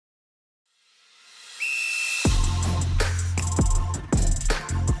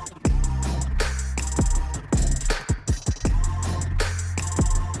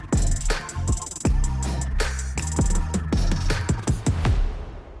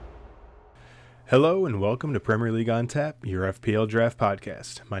Hello and welcome to Premier League on Tap, your FPL draft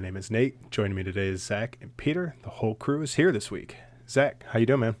podcast. My name is Nate. Joining me today is Zach and Peter. The whole crew is here this week. Zach, how you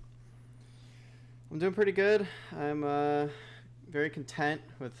doing, man? I'm doing pretty good. I'm very content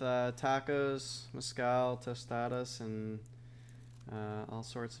with tacos, mezcal, tostadas, and all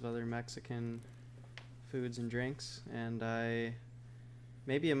sorts of other Mexican foods and drinks. And I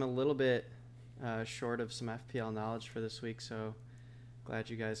maybe am a little bit short of some FPL knowledge for this week, so glad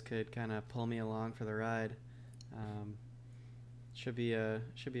you guys could kind of pull me along for the ride. Should be a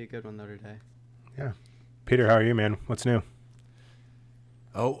good one though today. Yeah. Peter, how are you, man? What's new?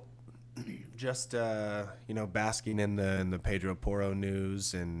 Oh, just basking in the Pedro Porro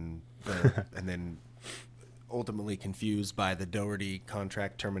news and then ultimately confused by the Doherty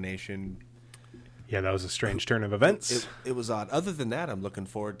contract termination. Yeah, that was a strange turn of events. It was odd. Other than that, I'm looking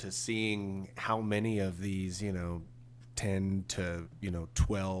forward to seeing how many of these 10 to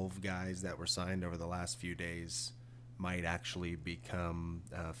 12 guys that were signed over the last few days might actually become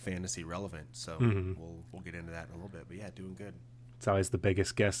fantasy relevant. So we'll get into that in a little bit. But yeah, doing good. It's always the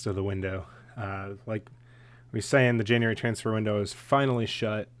biggest guest of the window. Like we were saying, the January transfer window is finally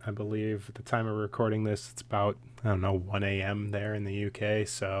shut. I believe at the time of recording this, it's about 1 a.m. there in the UK.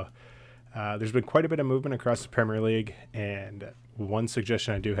 So there's been quite a bit of movement across the Premier League. And one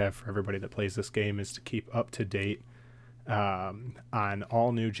suggestion I do have for everybody that plays this game is to keep up to date on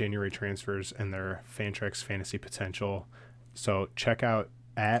all new January transfers and their Fantrax fantasy potential. So check out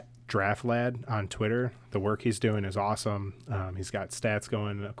at DraftLad on Twitter. The work he's doing is awesome. He's got stats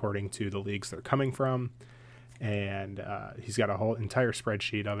going according to the leagues they're coming from, and he's got a whole entire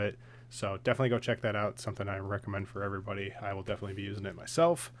spreadsheet of it. So definitely go check that out. Something I recommend for everybody. I will definitely be using it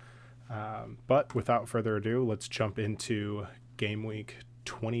myself. But without further ado, let's jump into game week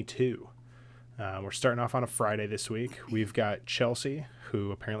 22. We're starting off on a Friday this week. We've got Chelsea,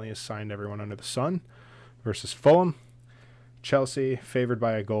 who apparently has signed everyone under the sun, versus Fulham. Chelsea favored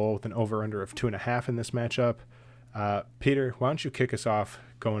by a goal with an over-under of 2.5 in this matchup. Peter, why don't you kick us off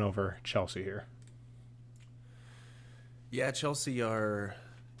going over Chelsea here? Yeah, Chelsea are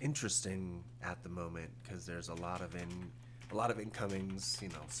interesting at the moment because there's a lot of incomings,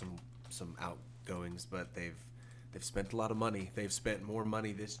 some outgoings, but they've spent a lot of money. They've spent more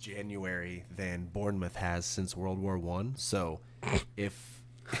money this January than Bournemouth has since World War I. So if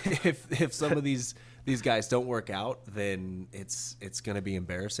some of these guys don't work out, then it's going to be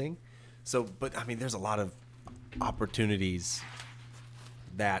embarrassing. So, but I mean, there's a lot of opportunities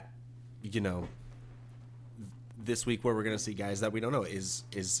that, this week where we're going to see guys that we don't know. Is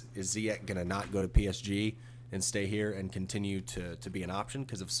Ziyech going to not go to PSG and stay here and continue to be an option?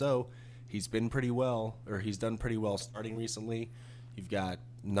 Because if so, he's done pretty well starting recently. You've got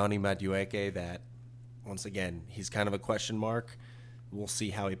Nani Madueke that, once again, he's kind of a question mark. We'll see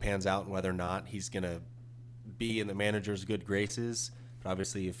how he pans out and whether or not he's going to be in the manager's good graces. But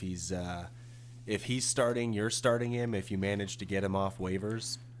obviously, if he's starting, you're starting him if you manage to get him off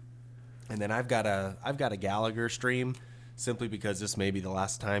waivers. And then I've got a Gallagher stream simply because this may be the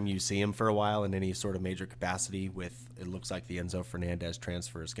last time you see him for a while in any sort of major capacity. With it looks like the Enzo Fernandez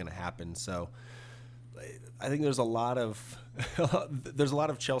transfer is going to happen. So I think there's a lot of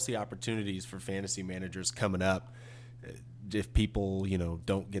Chelsea opportunities for fantasy managers coming up if people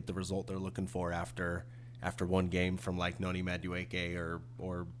don't get the result they're looking for after one game from like Noni Madueke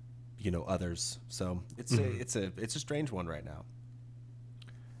or others. So it's a strange one right now.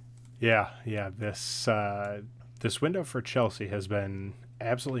 Yeah. This window for Chelsea has been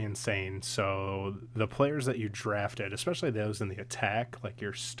absolutely insane. So the players that you drafted, especially those in the attack, like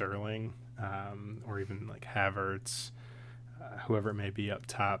your Sterling, or even like Havertz, whoever it may be up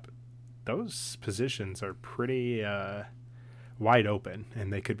top, those positions are pretty wide open,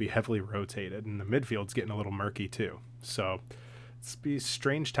 and they could be heavily rotated. And the midfield's getting a little murky too. So it's be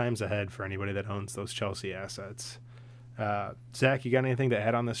strange times ahead for anybody that owns those Chelsea assets. Zach, you got anything to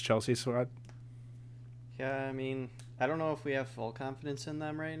add on this Chelsea squad? Yeah, I mean, I don't know if we have full confidence in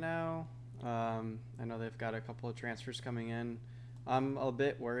them right now. I know they've got a couple of transfers coming in. I'm a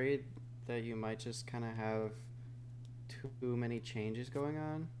bit worried that you might just kind of have too many changes going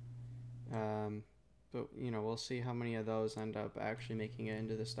on. But, we'll see how many of those end up actually making it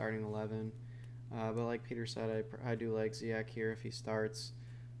into the starting 11. But like Peter said, I do like Ziyech here if he starts.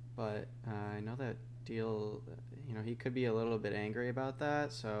 But I know that deal, he could be a little bit angry about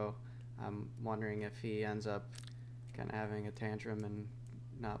that. So I'm wondering if he ends up kind of having a tantrum and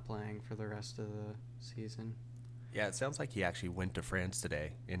not playing for the rest of the season. Yeah, it sounds like he actually went to France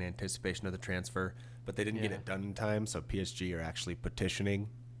today in anticipation of the transfer, but they didn't get it done in time, so PSG are actually petitioning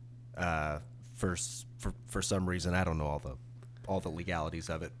for some reason. I don't know all the legalities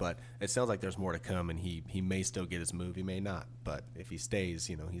of it. But it sounds like there's more to come, and he may still get his move. He may not. But if he stays,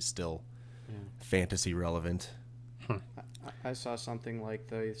 he's still fantasy relevant. I saw something like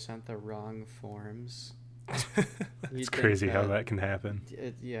they sent the wrong forms. It's crazy how that can happen.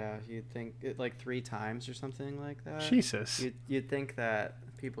 You'd think it like 3 times or something like that. Jesus. You'd think that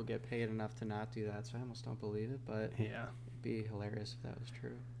people get paid enough to not do that, so I almost don't believe it, but yeah, it'd be hilarious if that was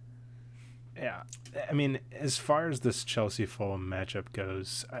true. Yeah. I mean, as far as this Chelsea-Fulham matchup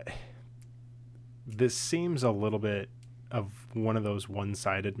goes, this seems a little bit of one of those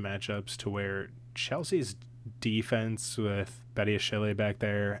one-sided matchups to where Chelsea's defense with Badiashile back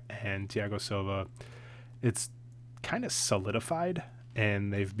there and Thiago Silva, it's kind of solidified,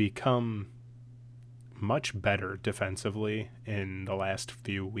 and they've become much better defensively in the last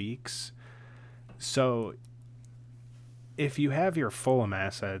few weeks. So if you have your Fulham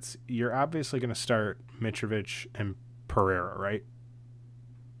assets, you're obviously going to start Mitrovic and Pereira, right?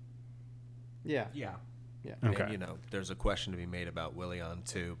 Yeah. Okay. And, there's a question to be made about Willian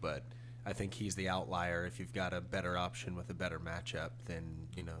too, but I think he's the outlier. If you've got a better option with a better matchup, then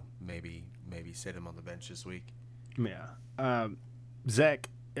maybe sit him on the bench this week. Yeah. Zach,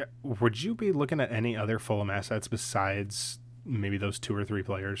 would you be looking at any other Fulham assets besides maybe those 2 or 3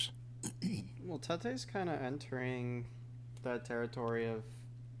 players? Well, Tete's kind of entering that territory of,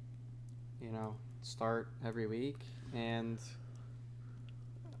 start every week, and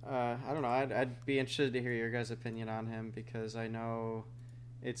I don't know. I'd be interested to hear your guys' opinion on him, because I know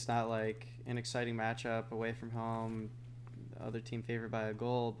it's not like an exciting matchup away from home, other team favored by a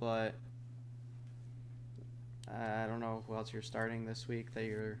goal, but I don't know who else you're starting this week that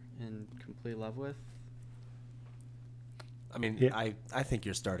you're in complete love with. I mean, yeah. I think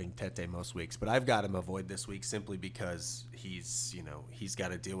you're starting Tete most weeks, but I've got him avoid this week simply because he's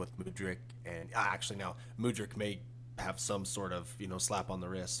got to deal with Mudryk, and actually now Mudryk may have some sort of slap on the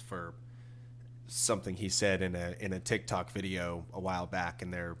wrist for something he said in a TikTok video a while back,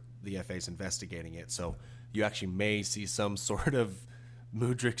 and the FA's investigating it. So you actually may see some sort of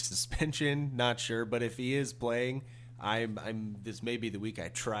Mudryk suspension, not sure, but if he is playing, this may be the week I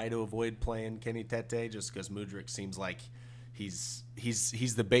try to avoid playing Kenny Tete, just because Mudryk seems like he's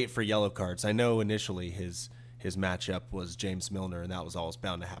the bait for yellow cards. I know initially his matchup was James Milner, and that was always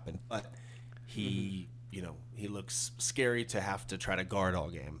bound to happen, but he looks scary to have to try to guard all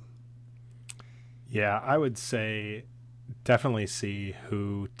game. Yeah, I would say definitely see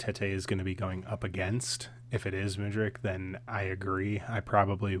who Tete is going to be going up against. If it is Mudryk, then I agree. I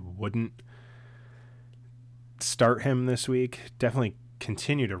probably wouldn't start him this week. Definitely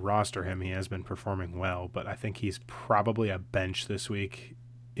continue to roster him. He has been performing well, but I think he's probably a bench this week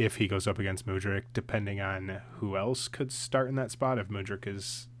if he goes up against Mudryk, depending on who else could start in that spot if Mudryk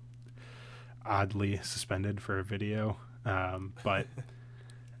is oddly suspended for a video. But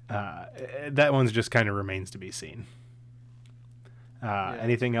that one's just kind of remains to be seen.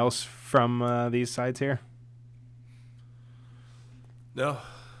 Anything else from these sides here? No.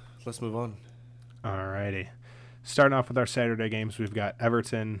 Let's move on. Alrighty. Starting off with our Saturday games, we've got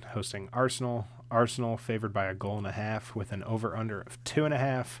Everton hosting Arsenal. Arsenal favored by 1.5 with an over-under of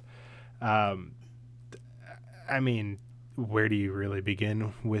 2.5. I mean, where do you really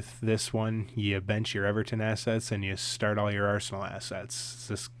begin with this one? You bench your Everton assets and you start all your Arsenal assets. Does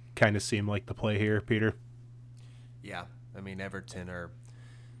this kind of seem like the play here, Peter? Yeah. I mean, Everton are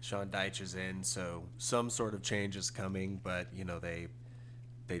Sean Dyche is in, so some sort of change is coming, but they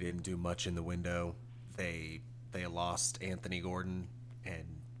didn't do much in the window. They lost Anthony Gordon, and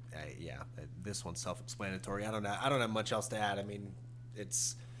this one's self-explanatory. I don't have much else to add. I mean,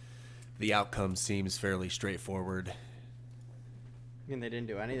 the outcome seems fairly straightforward. I mean, they didn't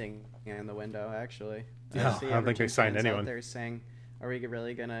do anything in the window, actually. No, I don't think they signed anyone. They're saying, are we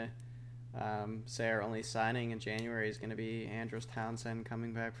really gonna say our only signing in January is going to be Andros Townsend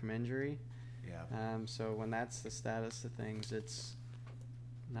coming back from injury? Yeah. So when that's the status of things, it's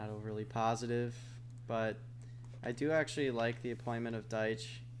not overly positive. But I do actually like the appointment of Dyche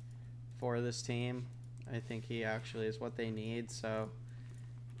for this team. I think he actually is what they need. So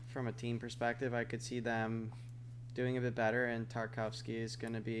from a team perspective, I could see them doing a bit better, and Tarkowski is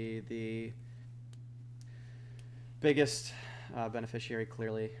going to be the biggest beneficiary,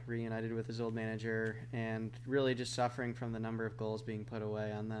 clearly reunited with his old manager and really just suffering from the number of goals being put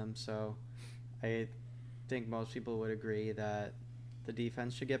away on them. So I think most people would agree that the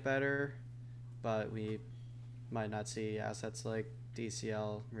defense should get better, but we might not see assets like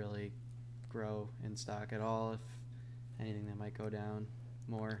DCL really grow in stock at all. If anything, that might go down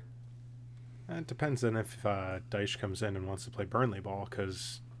more. It depends on if Dyche comes in and wants to play Burnley ball,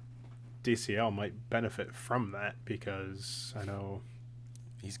 because DCL might benefit from that because I know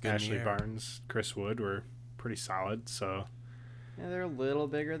He's good. Ashley Barnes, Chris Wood were pretty solid. So Yeah, they're a little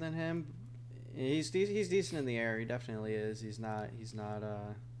bigger than him. He's decent in the air. He definitely is. He's not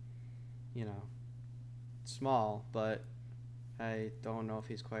you know, small, but I don't know if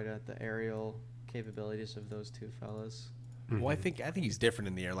he's quite at the aerial capabilities of those two fellas. Well, I think he's different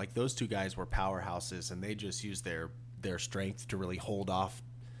in the air. Like those two guys were powerhouses, and they just used their strength to really hold off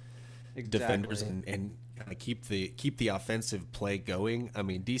defenders and kind of keep the offensive play going. I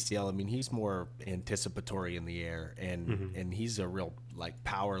mean, DCL, I mean, he's more anticipatory in the air, and he's a real like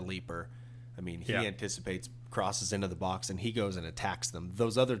power leaper. I mean, he anticipates crosses into the box and he goes and attacks them.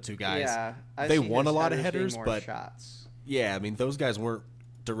 Those other two guys, they won a lot of headers, but shots. Yeah, I mean, those guys weren't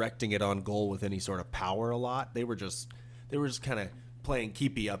directing it on goal with any sort of power a lot. They were just kind of playing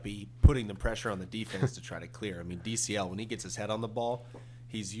keepy-uppy, putting the pressure on the defense to try to clear. I mean, DCL, when he gets his head on the ball,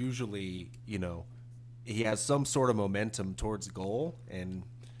 he's usually, he has some sort of momentum towards goal, and,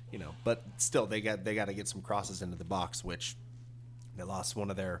 but still they got to get some crosses into the box, which they lost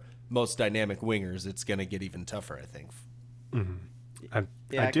one of their most dynamic wingers. It's going to get even tougher, I think.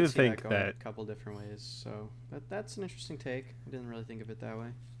 I do think that a couple different ways. So that's an interesting take. I didn't really think of it that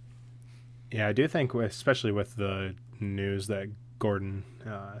way. Yeah, I do think, especially with the news that Gordon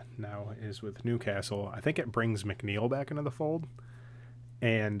now is with Newcastle, I think it brings McNeil back into the fold,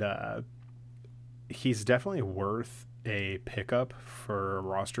 and he's definitely worth a pickup for a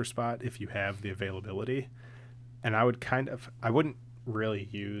roster spot if you have the availability. And I wouldn't really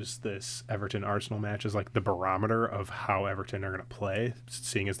use this Everton Arsenal match as like the barometer of how Everton are going to play,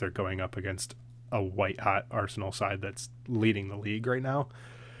 seeing as they're going up against a white hot Arsenal side that's leading the league right now.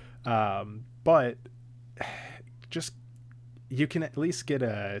 But just you can at least get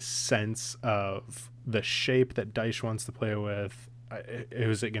a sense of the shape that Dyche wants to play with.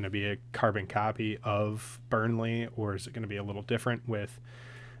 Is it going to be a carbon copy of Burnley, or is it going to be a little different with,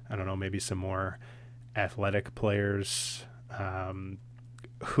 I don't know, maybe some more athletic players?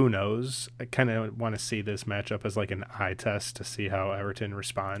 Who knows? I kind of want to see this matchup as like an eye test to see how Everton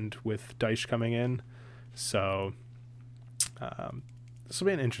respond with Dyche coming in. So this will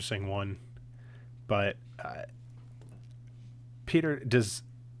be an interesting one. But Peter, does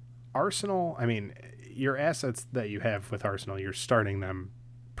Arsenal, I mean, your assets that you have with Arsenal, you're starting them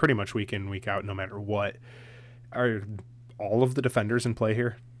pretty much week in, week out, no matter what. Are all of the defenders in play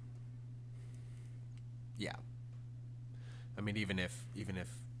here? Yeah. I mean, even if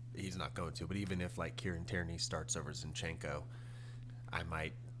he's not going to, but even if like Kieran Tierney starts over Zinchenko, I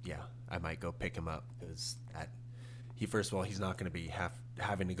might go pick him up because first of all, he's not going to be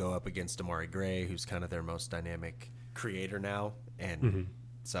having to go up against Amari Gray, who's kind of their most dynamic creator now, and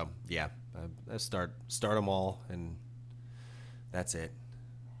so yeah, I start them all, and that's it.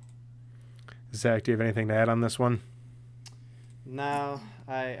 Zach, do you have anything to add on this one? No,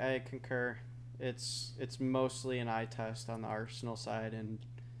 I concur. It's mostly an eye test on the Arsenal side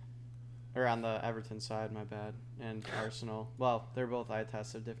or on the Everton side, my bad, and Arsenal. Well, they're both eye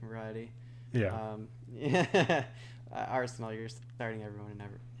tests of different variety. Yeah. Arsenal, you're starting everyone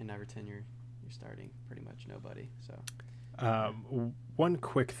in Everton. You're starting pretty much nobody. So. One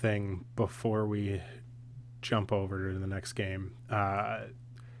quick thing before we jump over to the next game.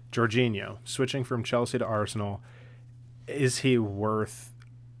 Jorginho, switching from Chelsea to Arsenal, is he worth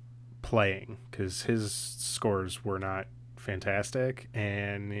playing? Because his scores were not fantastic,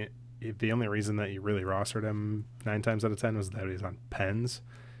 and the only reason that you really rostered him 9 times out of 10 was that he's on pens.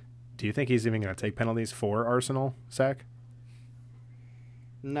 Do you think he's even going to take penalties for Arsenal, Zach?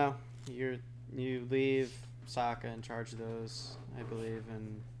 No, you leave Saka in charge of those, I believe,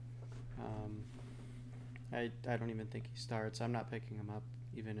 and I don't even think he starts. I'm not picking him up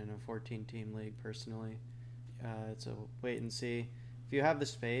even in a 14-team league personally. It's a wait and see. If you have the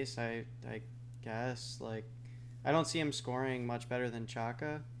space, I guess, like, I don't see him scoring much better than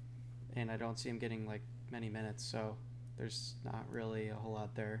Xhaka, and I don't see him getting like many minutes, so there's not really a whole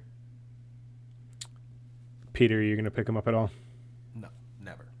lot there. Peter, are you going to pick him up at all? No,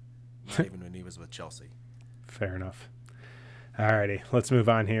 never. Not even when he was with Chelsea. Fair enough. Alrighty, let's move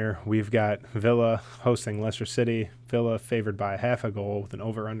on here. We've got Villa hosting Leicester City. Villa favored by half a goal with an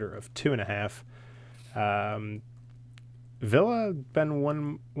over-under of 2.5. Villa been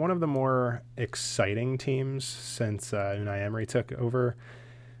one of the more exciting teams since Unai Emery took over.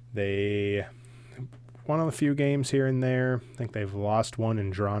 They won a few games here and there. I think they've lost one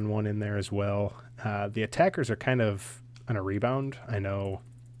and drawn one in there as well. The attackers are kind of on a rebound. I know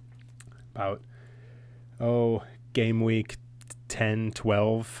about, game week 10,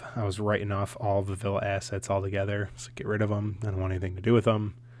 12, I was writing off all of the Villa assets altogether. So get rid of them. I don't want anything to do with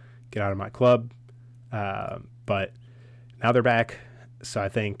them. get out of my club. But now they're back. So I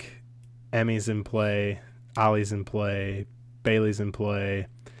think Emmy's in play, Ollie's in play, Bailey's in play.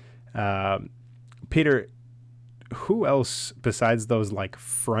 Peter, who else besides those like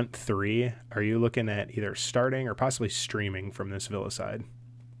front three are you looking at either starting or possibly streaming from this Villa side?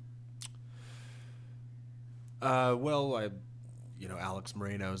 Alex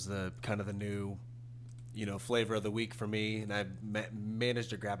Moreno's the kind of the new, flavor of the week for me, and I've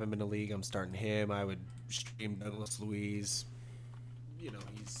managed to grab him in the league. I'm starting him. I would stream Douglas Luiz.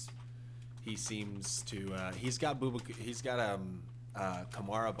 He seems to he's got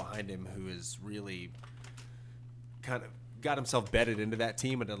Kamara behind him, who is really kind of got himself bedded into that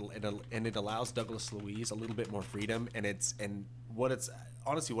team, and it allows Douglas Luiz a little bit more freedom, what it's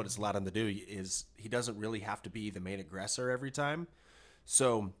allowed him to do is he doesn't really have to be the main aggressor every time.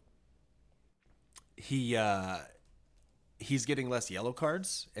 So he's getting less yellow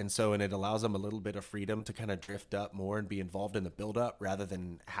cards, and it allows him a little bit of freedom to kind of drift up more and be involved in the build-up rather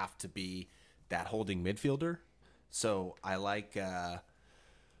than have to be that holding midfielder. So I like I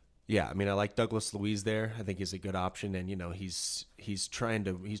like Douglas Luiz there. I think he's a good option, and he's trying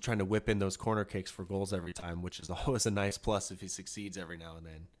to whip in those corner kicks for goals every time, which is always a nice plus if he succeeds every now and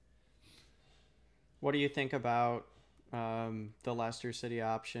then. What do you think about the Leicester City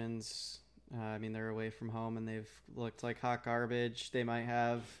options? They're away from home and they've looked like hot garbage. They might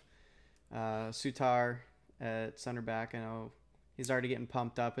have Sutar at center back. I know he's already getting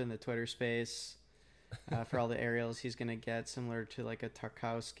pumped up in the Twitter space for all the aerials he's going to get, similar to like a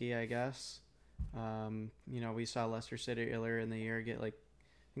Tarkowski, I guess. We saw Leicester City earlier in the year get I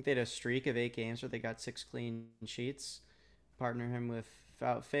think they had a streak of 8 games where they got 6 clean sheets. Partner him with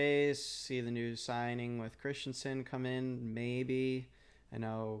Wout Faes, see the new signing with Christensen come in, maybe. I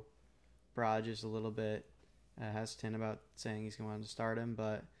know Braj is a little bit hesitant about saying he's going to start him,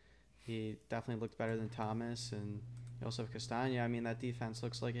 but he definitely looked better than Thomas. And you also have Castagna. That defense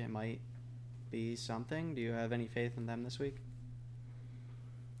looks like it might be something. Do you have any faith in them this week?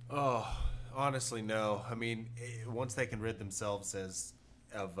 Oh, honestly, no. Once they can rid themselves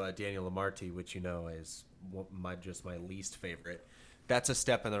of Daniel Amarty, which is my least favorite, that's a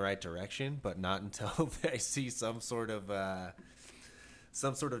step in the right direction, but not until they see some sort of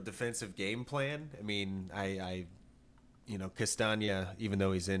defensive game plan. Castagna, even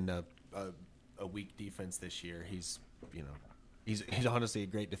though he's in a weak defense this year, he's honestly a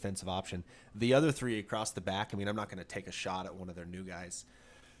great defensive option. The other 3 across the back, I'm not going to take a shot at one of their new guys.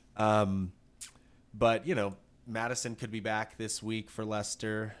 But Madison could be back this week for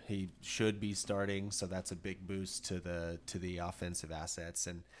Leicester. He should be starting, so that's a big boost to the offensive assets.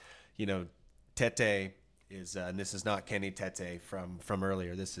 And Tete is and this is not Kenny Tete from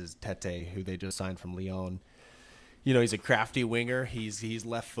earlier. This is Tete, who they just signed from Lyon. He's a crafty winger. He's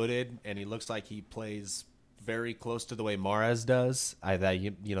left-footed, and he looks like he plays very close to the way Mahrez does.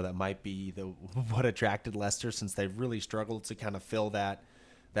 That might be what attracted Leicester, since they've really struggled to kind of fill that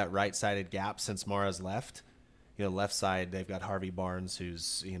right-sided gap since Mahrez left. Left side, they've got Harvey Barnes,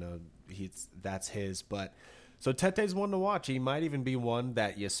 who's that's his. But so Tete's one to watch. He might even be one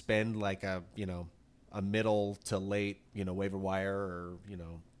that you spend like a middle to late waiver wire, or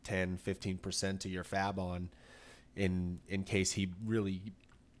 10-15% to your fab on, in case he really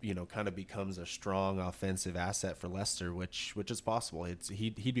kind of becomes a strong offensive asset for Leicester, which is possible.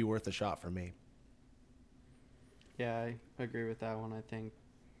 He'd be worth a shot for me. Yeah, I agree with that one. I think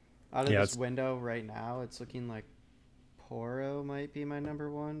out of this window right now, it's looking like Porro might be my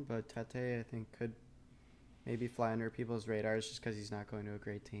number one, but Tete I think could maybe fly under people's radars just because he's not going to a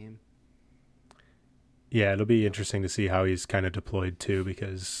great team. Yeah, it'll be interesting to see how he's kind of deployed too,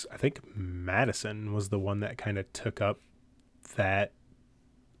 because I think Madison was the one that kind of took up that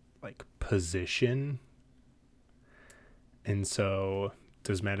position. And so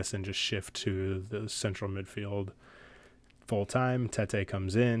does Madison just shift to the central midfield full time? Tete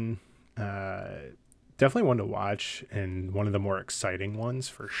comes in. Definitely one to watch, and one of the more exciting ones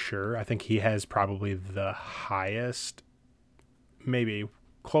for sure. I think he has probably the highest, maybe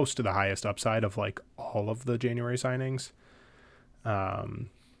close to the highest upside of all of the January signings.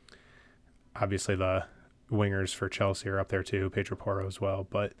 Obviously the wingers for Chelsea are up there too, Pedro Porro as well.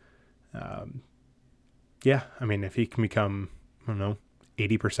 But if he can become,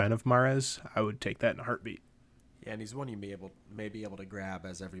 80% of Mahrez, I would take that in a heartbeat. Yeah, and he's one you may be able to grab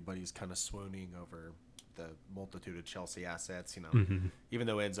as everybody's kind of swooning over the multitude of Chelsea assets. Mm-hmm. Even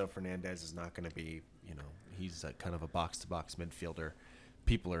though Enzo Fernandez is not going to be, he's a kind of a box-to-box midfielder.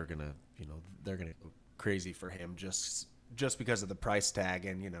 People are gonna, they're gonna go crazy for him just because of the price tag,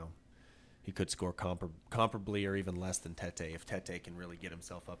 and he could score comparably or even less than Tete if Tete can really get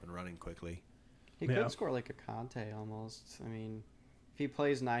himself up and running quickly. He could score like a Conte almost. I mean, if he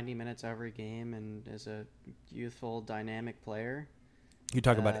plays 90 minutes every game and is a youthful, dynamic player. You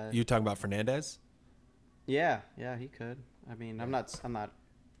talking about Fernandez? Yeah, he could. I mean, I'm not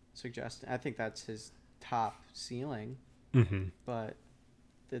suggesting. I think that's his top ceiling, but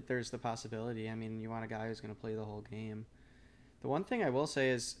there's the possibility. I mean, you want a guy who's going to play the whole game. The one thing I will say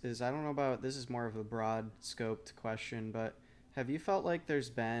is I don't know about, this is more of a broad scoped question, but have you felt like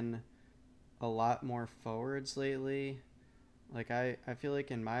there's been a lot more forwards lately? Like I feel like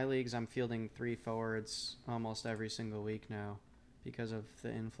in my leagues I'm fielding 3 forwards almost every single week now because of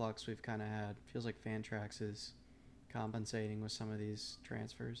the influx we've kind of had. Feels like Fantrax is compensating with some of these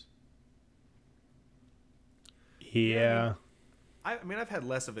transfers. Yeah. I mean, I've had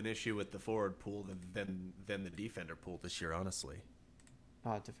less of an issue with the forward pool than the defender pool this year, honestly.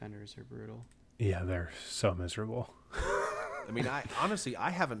 Defenders are brutal. Yeah, they're so miserable. I mean, I honestly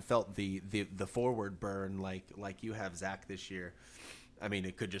haven't felt the forward burn like you have, Zach, this year. I mean,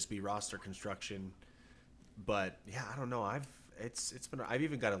 it could just be roster construction, but yeah, I don't know. I've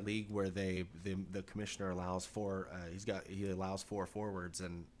even got a league where the commissioner allows he allows 4 forwards,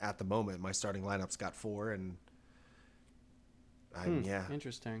 and at the moment my starting lineup's got 4, and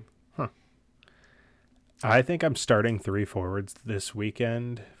Interesting. Huh. I think I'm starting 3 forwards this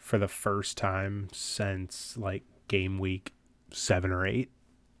weekend for the first time since like game week 7 or 8.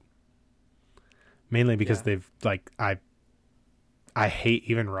 Mainly because they've like I hate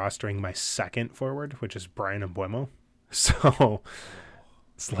even rostering my second forward, which is Brian Mbuemo. So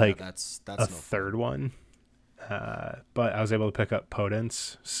it's like that's a third one. But I was able to pick up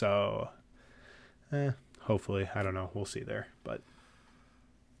Potence, so hopefully, I don't know, we'll see there. But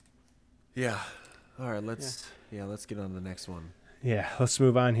yeah. All right, let's get on to the next one. Yeah, let's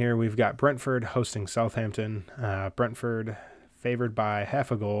move on here. We've got Brentford hosting Southampton. Brentford favored by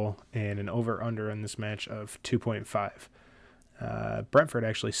half a goal and an over-under in this match of 2.5. Brentford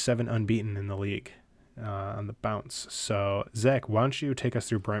actually 7 unbeaten in the league on the bounce. So, Zach, why don't you take us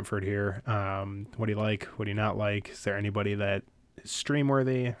through Brentford here? What do you like? What do you not like? Is there anybody that is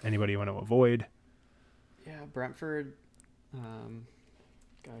stream-worthy? Anybody you want to avoid? Yeah, Brentford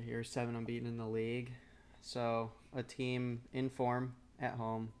got here 7 unbeaten in the league. So a team in form at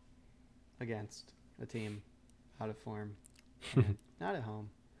home against a team out of form and not at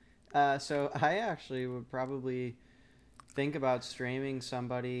home. So I actually would probably think about streaming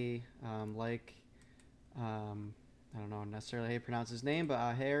somebody like I don't know necessarily how you pronounce his name, but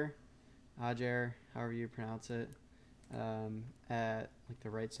Ajer, however you pronounce it, at like the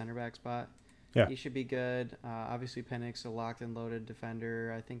right center back spot. Yeah. He should be good. Obviously, Penix, a locked and loaded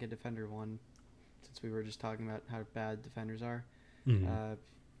defender. I think a defender 1, since we were just talking about how bad defenders are. Mm-hmm.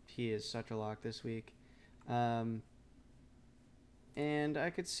 He is such a lock this week. And I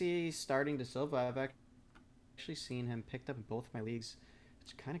could see starting De Silva. I've actually seen him picked up in both my leagues,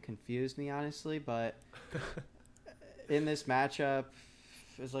 which kind of confused me, honestly. But in this matchup,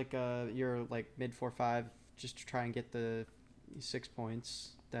 it's like you're like mid 4-5 just to try and get the 6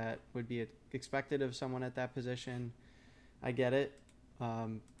 points that would be expected of someone at that position. I get it.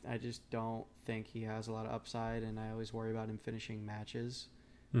 I just don't think he has a lot of upside, and I always worry about him finishing matches.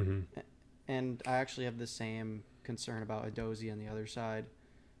 Mm-hmm. And I actually have the same concern about Edozie on the other side,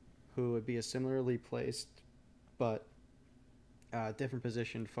 who would be a similarly placed but different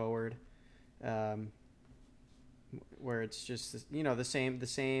position forward, where it's just the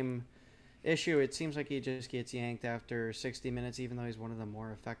same issue. It seems like he just gets yanked after 60 minutes, even though he's one of the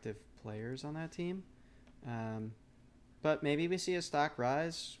more effective players on that team. But maybe we see a stock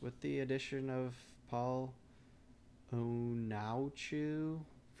rise with the addition of Paul Onauchu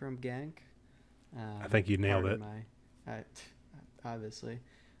from Genk. I think you nailed it. Obviously.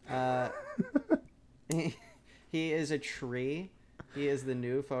 He is a tree. He is the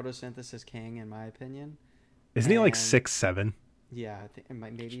new photosynthesis king, in my opinion. Isn't he like 6'7"? Yeah, I think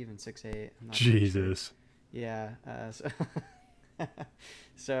maybe even 6'8". I'm not Jesus. sure. Yeah.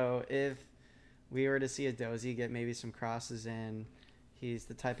 So if we were to see Edozie get maybe some crosses in, he's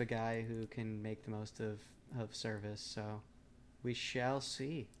the type of guy who can make the most of service. So we shall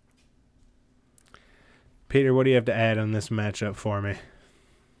see. Peter, what do you have to add on this matchup for me?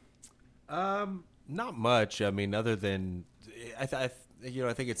 Not much. I mean, other than I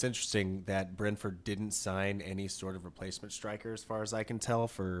think it's interesting that Brentford didn't sign any sort of replacement striker, as far as I can tell,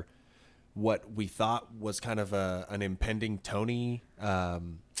 for what we thought was kind of an impending Tony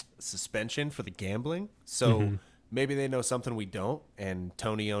suspension for the gambling. So maybe they know something we don't, and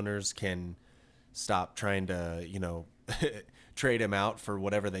Tony owners can stop trying to trade him out for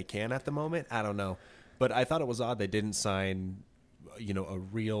whatever they can at the moment. I don't know. But I thought it was odd they didn't sign, a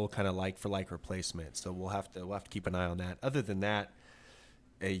real kind of like for like replacement. So we'll have to keep an eye on that. Other than that,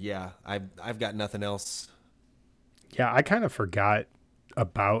 I've got nothing else. Yeah, I kind of forgot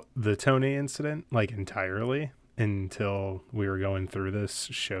about the Tony incident like entirely until we were going through this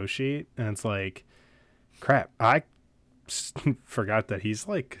show sheet, and it's like, crap, I forgot that he's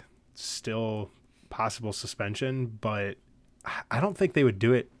like still possible suspension, but I don't think they would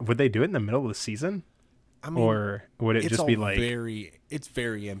do it. Would they do it in the middle of the season? I mean, or would it just be like it's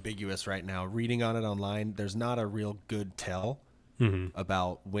very ambiguous right now. Reading on it online, there's not a real good tell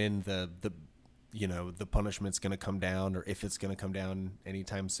about when the punishment's going to come down, or if it's going to come down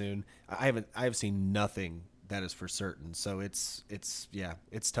anytime soon. I've seen nothing that is for certain. So it's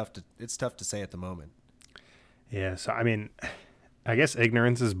tough to say at the moment. Yeah, so I mean, I guess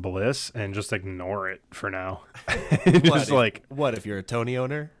ignorance is bliss, and just ignore it for now. What if you're a Tony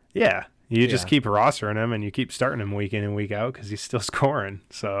owner? Yeah, you just keep rostering him and you keep starting him week in and week out because he's still scoring.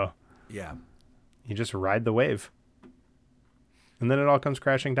 So yeah, you just ride the wave, and then it all comes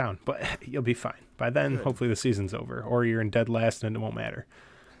crashing down. But you'll be fine by then. Good. Hopefully the season's over, or you're in dead last and it won't matter.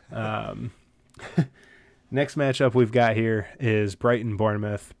 Next matchup we've got here is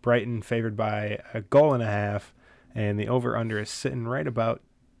Brighton-Bournemouth. Brighton favored by 1.5 goals, and the over-under is sitting right about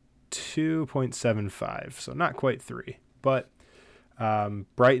 2.75, so not quite 3. But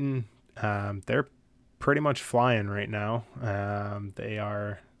Brighton, they're pretty much flying right now. They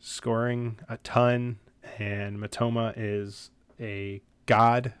are scoring a ton, and Matoma is a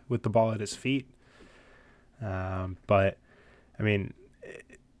god with the ball at his feet. But, I mean,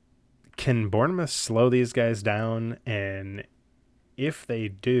 can Bournemouth slow these guys down? And if they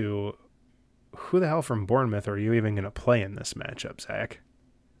do, who the hell from Bournemouth are you even going to play in this matchup, Zach?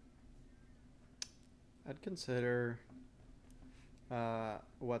 I'd consider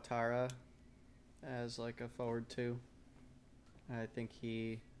Ouattara as like a forward too. I think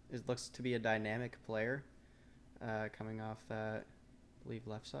looks to be a dynamic player coming off that, I believe,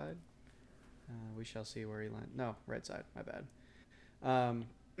 left side. We shall see where he lands. No, right side. My bad.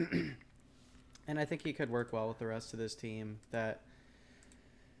 And I think he could work well with the rest of this team that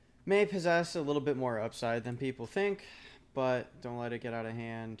may possess a little bit more upside than people think, but don't let it get out of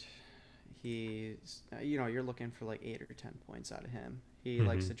hand. He's, you're looking for like 8 or 10 points out of him. He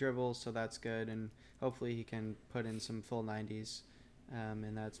likes to dribble, so that's good, and hopefully he can put in some full 90s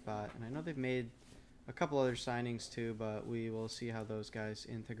in that spot. And I know they've made a couple other signings too, but we will see how those guys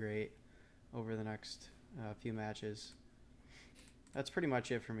integrate over the next few matches. That's pretty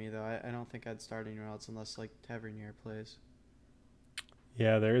much it for me, though. I don't think I'd start anywhere else unless, like, Tavernier plays.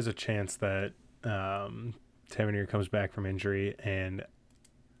 Yeah, there is a chance that Tavernier comes back from injury. And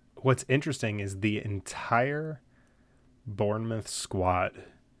what's interesting is the entire Bournemouth squad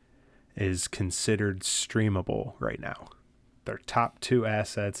is considered streamable right now. Their top 2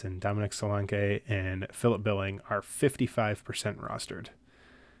 assets in Dominic Solanke and Philip Billing are 55% rostered.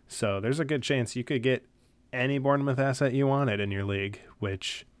 So there's a good chance you could get any Bournemouth asset you wanted in your league,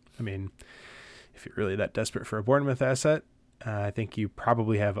 which, I mean, if you're really that desperate for a Bournemouth asset, I think you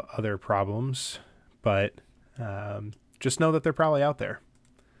probably have other problems, but just know that they're probably out there.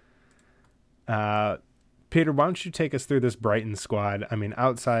 Peter, why don't you take us through this Brighton squad? I mean,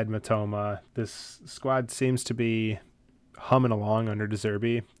 outside Matoma, this squad seems to be humming along under De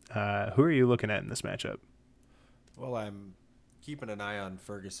Zerbi. Who are you looking at in this matchup? Well, I'm keeping an eye on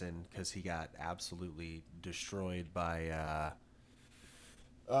Ferguson because he got absolutely destroyed by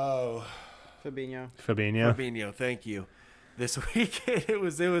Fabinho. Fabinho, thank you. This week it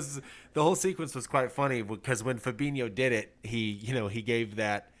was the whole sequence was quite funny because when Fabinho did it, he gave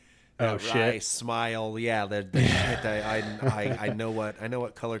that wry smile. Yeah, the shit. I know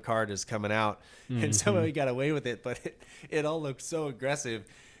what color card is coming out, and somehow he got away with it. But it all looked so aggressive.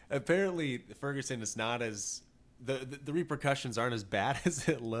 Apparently, Ferguson is not as the repercussions aren't as bad as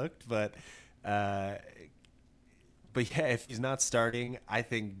it looked, but yeah, if he's not starting, I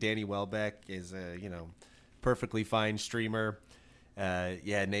think Danny Welbeck is a perfectly fine streamer.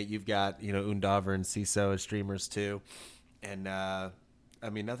 Yeah, Nate, you've got Undaver and Ciso as streamers too, and I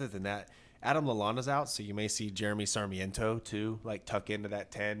mean, other than that, Adam Lallana's out, so you may see Jeremy Sarmiento too, like tuck into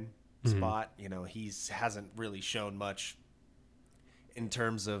that 10 spot. He hasn't really shown much in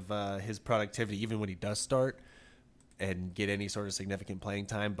terms of his productivity, even when he does start and get any sort of significant playing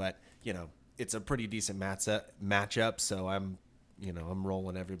time. But it's a pretty decent matchup. So I'm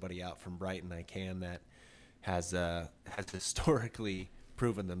rolling everybody out from Brighton I can that has historically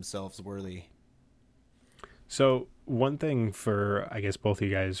proven themselves worthy. So one thing for, I guess, both of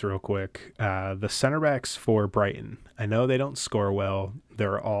you guys real quick, the center backs for Brighton, I know they don't score well.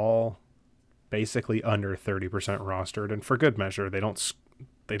 They're all basically under 30% rostered, and for good measure, they don't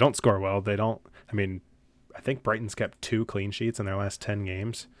score well. I mean, I think Brighton's kept 2 clean sheets in their last 10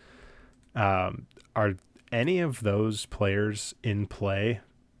 games. Are any of those players in play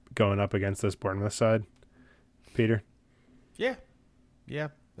going up against this Bournemouth side, Peter? Yeah.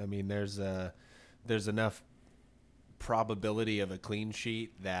 I mean, there's enough probability of a clean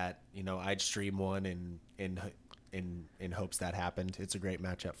sheet that I'd stream one in hopes that happened. It's a great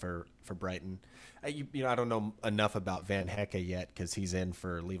matchup for Brighton. I don't know enough about Van Hecke yet because he's in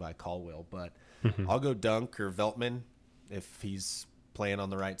for Levi Colwill, but I'll go Dunk or Veltman if he's playing on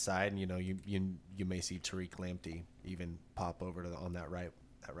the right side. And you may see Tariq Lamptey even pop over on that right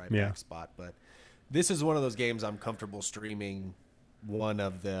back spot. But this is one of those games I'm comfortable streaming one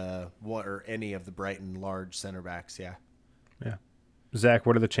or any of the Brighton large center backs. Yeah. Zach,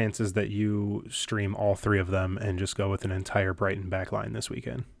 what are the chances that you stream all 3 of them and just go with an entire Brighton back line this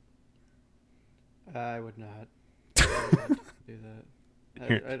weekend? I would not. I would not do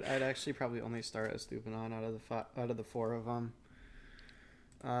that. I'd actually probably only start Estupiñán out of the 4 of them.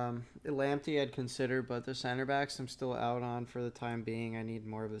 Lamptey I'd consider, but the center backs I'm still out on for the time being. I need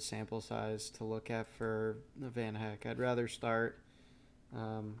more of a sample size to look at for the Van Hecke. I'd rather start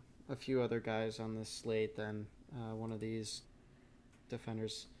a few other guys on this slate than one of these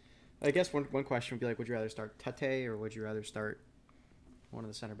defenders. I guess one question would be like, would you rather start Tete or would you rather start one of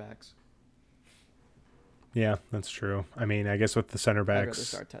the center backs? Yeah, that's true. I mean, I guess with the center backs, I'd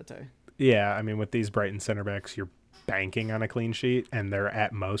rather start Tete. Yeah, I mean, with these Brighton center backs, you're banking on a clean sheet, and they're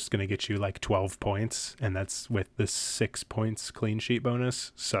at most going to get you like 12 points, and that's with the 6 points clean sheet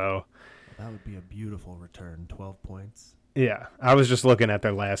bonus. So that would be a beautiful return, 12 points. Yeah, I was just looking at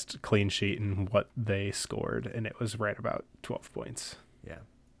their last clean sheet and what they scored, and it was right about 12 points. Yeah.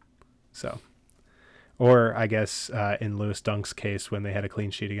 So, or I guess in Lewis Dunk's case, when they had a clean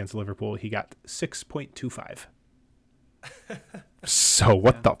sheet against Liverpool, he got 6.25. So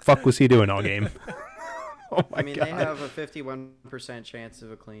what the fuck was he doing all game? Oh my God. They have a 51% chance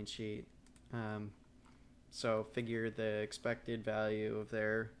of a clean sheet. So figure the expected value of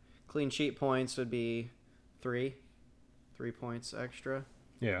their clean sheet points would be 3 points extra.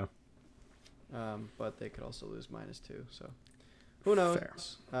 Yeah. But they could also lose -2. So who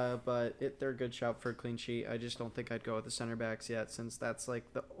knows? But they're a good shout for a clean sheet. I just don't think I'd go with the center backs yet, since that's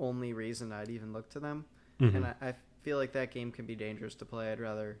like the only reason I'd even look to them. Mm-hmm. And I feel like that game can be dangerous to play. I'd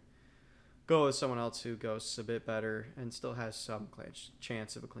rather go with someone else who ghosts a bit better and still has some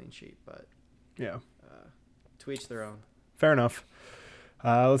chance of a clean sheet. But yeah, to each their own. Fair enough.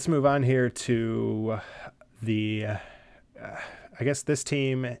 Let's move on here to the. I guess this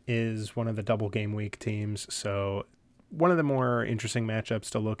team is one of the double game week teams, so one of the more interesting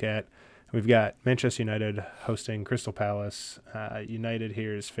matchups to look at. We've got Manchester United hosting Crystal Palace. United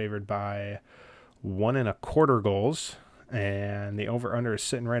here is favored by 1.25 goals, and the over-under is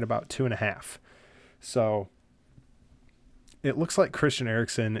sitting right about 2.5. So it looks like Christian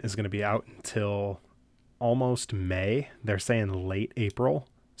Eriksen is going to be out until almost May. They're saying late April.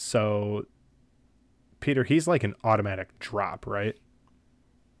 So, Peter, he's like an automatic drop, right?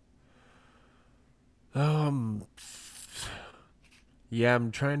 Yeah,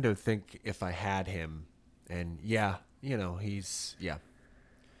 I'm trying to think if I had him, and he's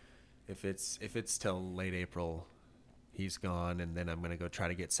If it's till late April, he's gone, and then I'm gonna go try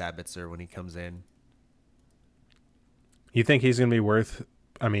to get Sabitzer when he comes in. You think he's gonna be worth?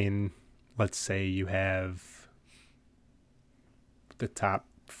 I mean, let's say you have the top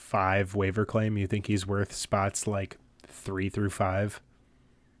 5 waiver claim. You think he's worth spots like 3 through 5?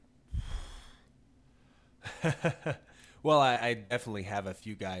 Well, I definitely have a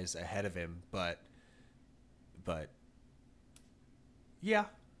few guys ahead of him, but yeah,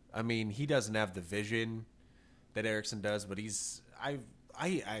 I mean, he doesn't have the vision that Eriksen does, but I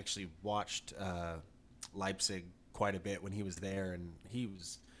actually watched Leipzig quite a bit when he was there, and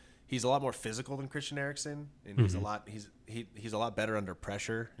he's a lot more physical than Christian Eriksen, and he's a lot better under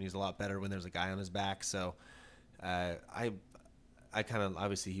pressure, and he's a lot better when there's a guy on his back. So I kind of,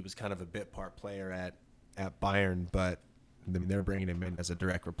 obviously he was kind of a bit part player at Bayern, but I mean, they're bringing him in as a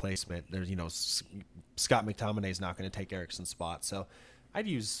direct replacement. There's, Scott McTominay is not going to take Eriksen's spot. So I'd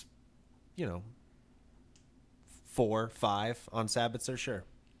use, 4, 5 on Sabitzer, sure.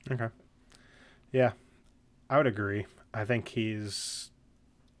 Okay. Yeah, I would agree. I think he's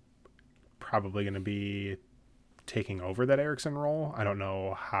probably going to be taking over that Eriksen role. I don't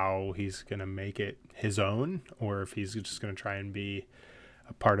know how he's going to make it his own, or if he's just going to try and be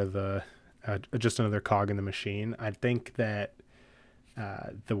a part of the just another cog in the machine. I think that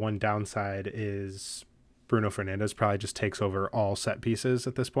the one downside is Bruno Fernandes probably just takes over all set pieces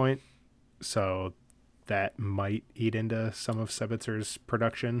at this point. So that might eat into some of Sabitzer's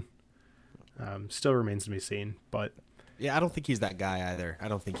production. Still remains to be seen, but yeah, I don't think he's that guy either. I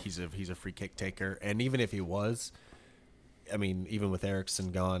don't think he's a free kick taker. And even if he was, I mean, even with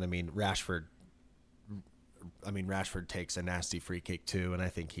Eriksen gone, I mean, Rashford takes a nasty free kick too, and I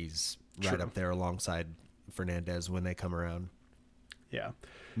think he's right True. up there alongside Fernandez when they come around. Yeah.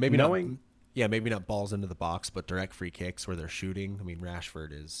 Maybe not balls into the box, but direct free kicks where they're shooting. I mean,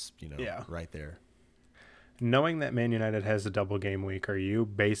 Rashford is, right there. Knowing that Man United has a double game week, are you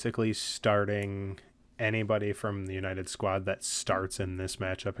basically starting anybody from the United squad that starts in this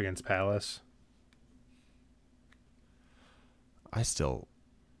matchup against Palace? I still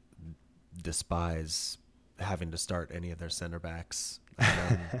despise having to start any of their center backs.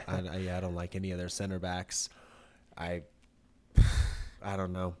 I don't like any of their center backs. I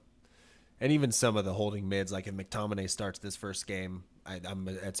don't know. And even some of the holding mids, like if McTominay starts this first game,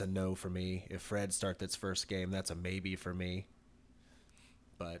 it's a no for me. If Fred starts this first game, that's a maybe for me.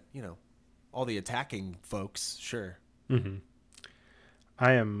 But, all the attacking folks, sure. Mm-hmm.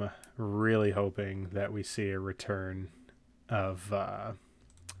 I am really hoping that we see a return of... oh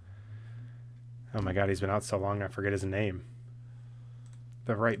my God, he's been out so long I forget his name.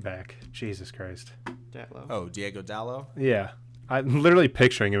 The right back. Jesus Christ. Dalot. Oh, Diego Dalot? Yeah. I'm literally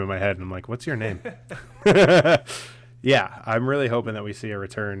picturing him in my head, and I'm like, what's your name? Yeah, I'm really hoping that we see a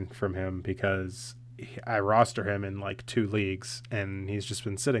return from him because I roster him in like 2 leagues, and he's just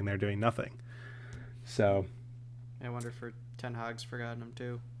been sitting there doing nothing. So I wonder if Ten Hag's forgotten him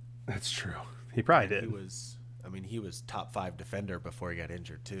too. that's true. He probably did. He was top 5 defender before he got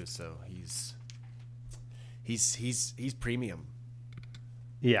injured too, so he's premium.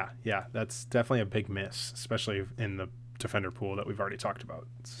 Yeah, that's definitely a big miss, especially in the defender pool that we've already talked about.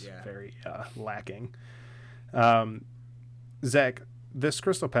 It's very lacking. Zach, this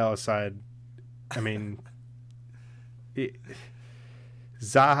Crystal Palace side, I mean,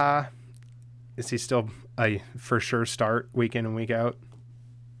 Zaha, is he still a for sure start week in and week out?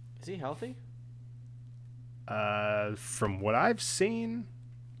 Is he healthy? From what I've seen,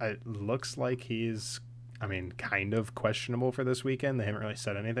 it looks like he's, kind of questionable for this weekend. They haven't really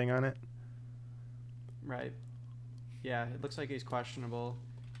said anything on it. Right. Yeah, it looks like he's questionable.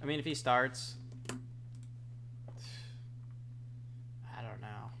 I mean, if he starts, I don't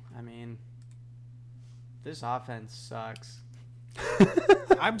know. I mean, this offense sucks.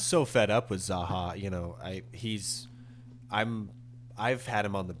 I'm so fed up with Zaha. I've had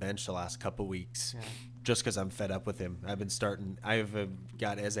him on the bench the last couple weeks just because I'm fed up with him. I've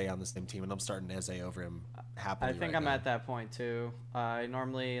got Eze on the same team, and I'm starting Eze over him happily. I think right I'm now. at that point too. I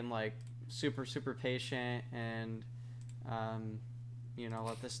normally am like super patient and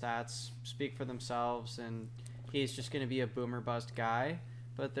let the stats speak for themselves, and he's just going to be a boomer bust guy.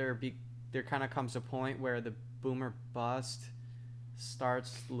 But there kind of comes a point where the boomer bust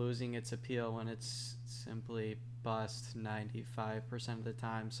starts losing its appeal when it's simply bust 95% of the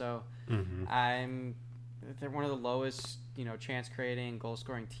time. So they're one of the lowest, chance creating, goal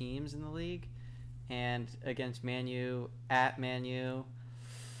scoring teams in the league, and against Man U at Man U,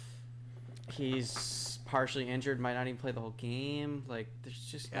 he's partially injured, might not even play the whole game. Like, there's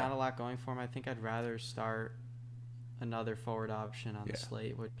just not a lot going for him. I think I'd rather start another forward option on the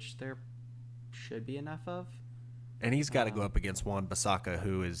slate, which there should be enough of. And he's got to go up against Wan-Bissaka,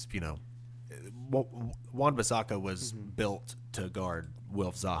 who is, Wan-Bissaka was built to guard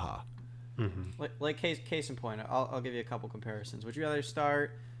Wilf Zaha. Mm-hmm. Like case in point, I'll give you a couple comparisons. Would you rather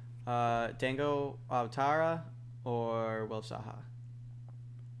start Dango Autara or Wilf Zaha?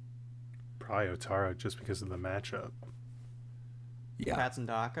 Probably Otara just because of the matchup. Yeah. Patson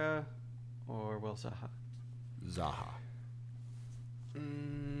Daka or Wilf Zaha? Zaha.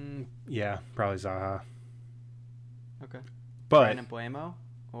 Yeah, probably Zaha. Okay. But Brandon Buemo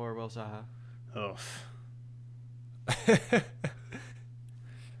or Wilf Zaha? oh,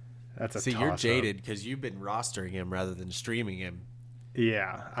 that's a See, you're toss-up. jaded because you've been rostering him rather than streaming him.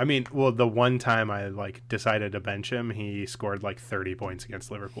 Yeah, the one time I decided to bench him, he scored 30 points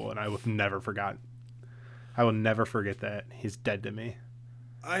against Liverpool, and I will never forget that. He's dead to me.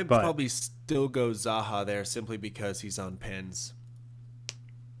 I'd probably still go Zaha there simply because he's on pens.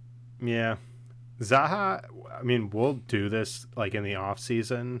 Yeah, Zaha. We'll do this in the off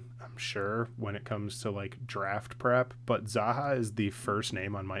season, I'm sure, when it comes to draft prep. But Zaha is the first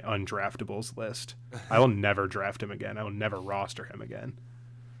name on my undraftables list. I will never draft him again. I will never roster him again.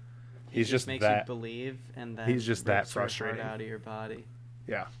 He's just makes that. You believe, and then he's just that rips your heart frustrating. out of your body.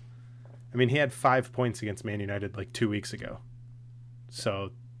 Yeah, I mean, he had 5 points against Man United like 2 weeks ago.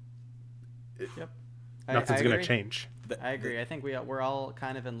 So Yep. nothing's going to change. I agree. I think we're all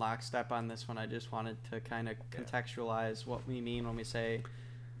kind of in lockstep on this one. I just wanted to kind of contextualize what we mean when we say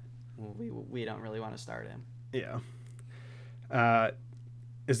we don't really want to start him. Yeah.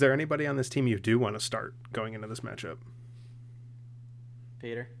 Is there anybody on this team you do want to start going into this matchup?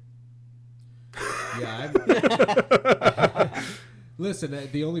 Peter? Yeah. Listen,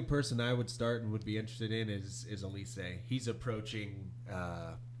 the only person I would start and would be interested in is Elise. He's approaching.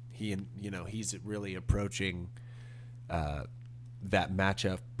 He's really approaching that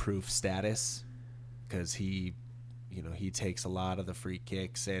matchup-proof status because he takes a lot of the free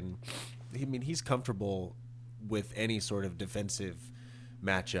kicks, and he's comfortable with any sort of defensive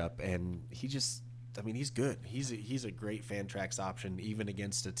matchup, and he's good. He's a great Fantrax option even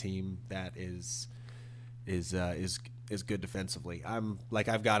against a team that is good defensively.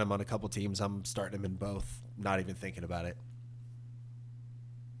 I've got him on a couple teams. I'm starting him in both, not even thinking about it.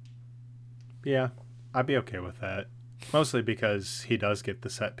 Yeah, I'd be okay with that. Mostly because he does get the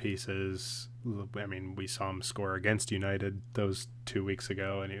set pieces. I mean, we saw him score against United those 2 weeks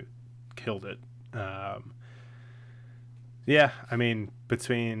ago, and he killed it. Yeah, I mean,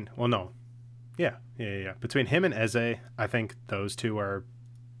 between him and Eze, I think those two are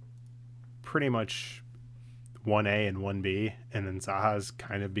pretty much 1A and 1B, and then Zaha's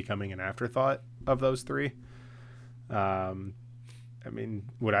kind of becoming an afterthought of those three. I mean,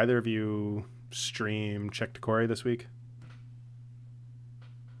 would either of you stream Check to Corey this week?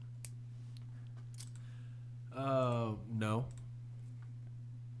 No.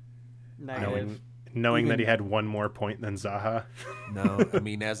 Negative. Knowing that he had one more point than Zaha. No, I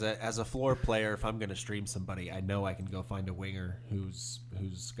mean, as a floor player, if I'm going to stream somebody, I know I can go find a winger who's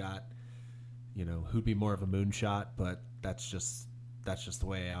got, who'd be more of a moonshot, but that's just the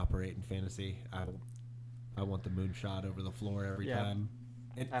way I operate in fantasy. I want the moonshot over the floor every time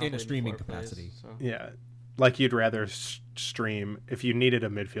in a streaming capacity. So. Yeah. Like you'd rather stream, if you needed a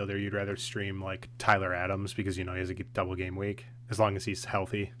midfielder, you'd rather stream like Tyler Adams because, he has a double game week as long as he's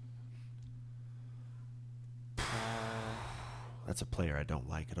healthy. That's a player I don't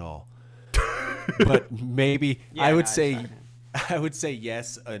like at all. But maybe I would say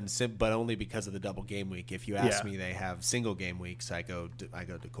yes, but only because of the double game week. If you ask me, they have single game weeks. I go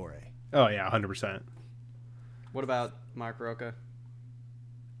to Corey. Oh yeah, 100%. What about Mark Roca?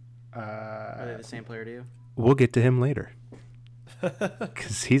 Are they the same player to you? We'll get to him later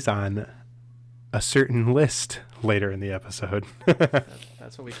because he's on a certain list later in the episode.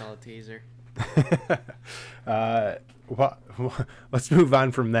 That's what we call a teaser. Let's move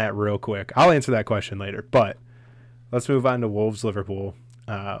on from that real quick. I'll answer that question later, but let's move on to Wolves-Liverpool.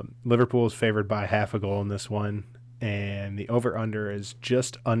 Liverpool is favored by half a goal in this one, and the over-under is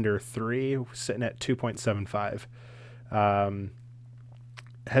just under 3, sitting at 2.75.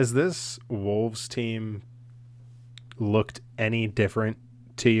 Has this Wolves team looked any different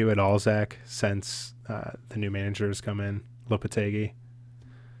to you at all, Zach, since the new managers come in, Lopetegui?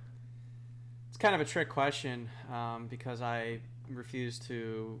 It's kind of a trick question because I refuse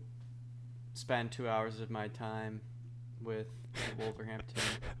to spend 2 hours of my time with the Wolverhampton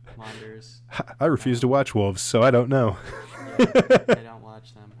Wanderers. I refuse to watch Wolves, so I don't know. Yeah, I don't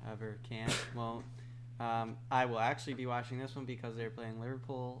watch them ever. Can't, won't. I will actually be watching this one because they're playing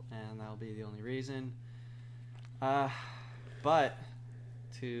Liverpool, and that'll be the only reason. But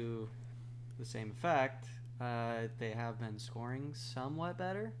to the same effect, they have been scoring somewhat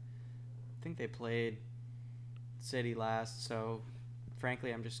better. I think they played City last, so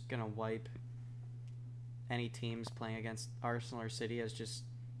frankly, I'm just going to wipe any teams playing against Arsenal or City as just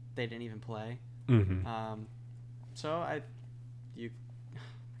they didn't even play. Mm-hmm.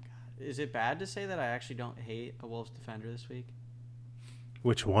 Is it bad to say that I actually don't hate a Wolves defender this week?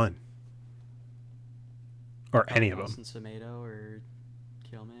 Which one? Or any of them? Semedo or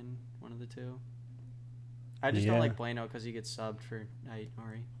Kilman, one of the two. I just don't like Bueno because he gets subbed for Ait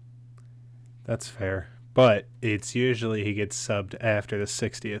Nori. That's fair. But it's usually he gets subbed after the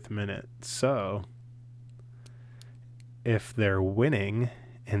 60th minute. So if they're winning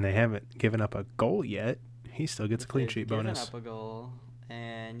and they haven't given up a goal yet, he still gets a clean sheet bonus. Given up a goal,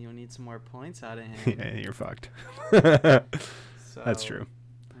 and you'll need some more points out of him. Yeah, you're fucked. So, that's true.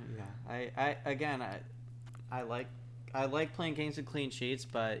 Yeah, I like playing games with clean sheets,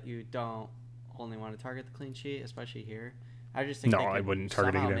 but you don't only want to target the clean sheet, especially here. I just think I wouldn't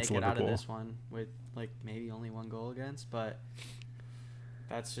target it against make Liverpool. It out of this one with like maybe only one goal against, but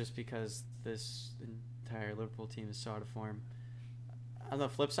that's just because this entire Liverpool team is so out of form. On the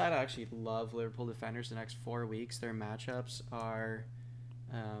flip side, I actually love Liverpool defenders the next 4 weeks. Their matchups are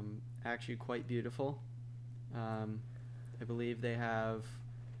actually quite beautiful. I believe they have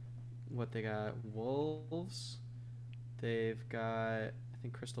they got Wolves. They've got, I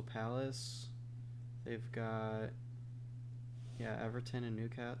think, Crystal Palace. They've got, Everton and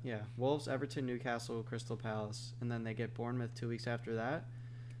Newcastle. Yeah, Wolves, Everton, Newcastle, Crystal Palace. And then they get Bournemouth 2 weeks after that.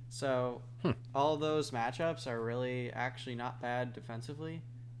 So all those matchups are really actually not bad defensively.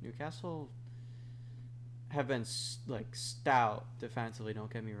 Newcastle have been stout defensively,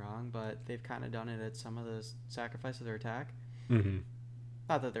 don't get me wrong, but they've kind of done it at some of the sacrifice of their attack. Mm-hmm.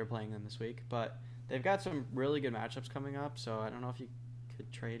 Not that they're playing them this week, but they've got some really good matchups coming up, so I don't know if you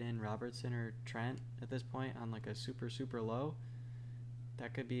could trade in Robertson or Trent at this point on a super, super low.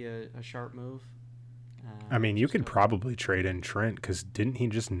 That could be a sharp move. I mean, you could probably trade in Trent because didn't he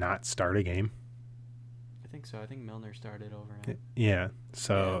just not start a game? I think so. I think Milner started over him. Yeah,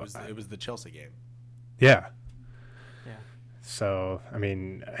 so... Yeah, it was the Chelsea game. Yeah. Yeah. So, I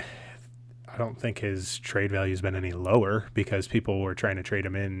mean, I don't think his trade value's been any lower because people were trying to trade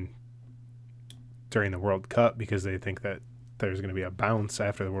him in during the World Cup because they think that there's going to be a bounce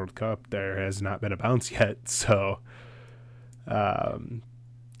after the World Cup. There has not been a bounce yet. So, one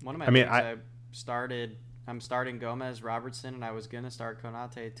of my I'm starting Gomez, Robertson, and I was going to start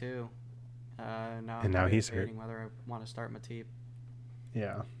Konate too. Now he's hurt. Whether I want to start Matip.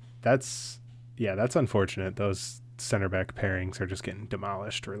 Yeah, that's unfortunate. Those center back pairings are just getting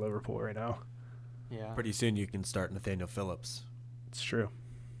demolished for Liverpool right now. Yeah. Pretty soon you can start Nathaniel Phillips. It's true.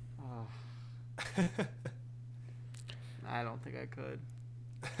 I don't think I could.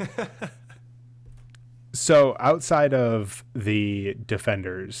 So outside of the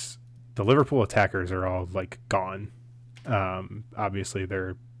defenders, the Liverpool attackers are all gone. Obviously,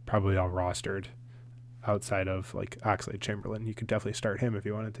 they're probably all rostered. Outside of Oxlade-Chamberlain, you could definitely start him if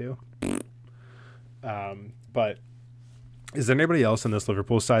you wanted to. But is there anybody else on this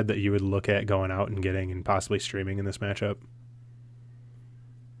Liverpool side that you would look at going out and getting and possibly streaming in this matchup?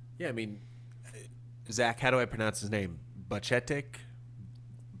 Yeah, I mean, Zach, how do I pronounce his name? Bacetic?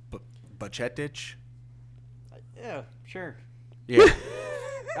 Bacetic? Yeah, sure. Yeah.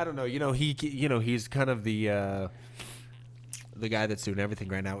 I don't know. He's kind of the guy that's doing everything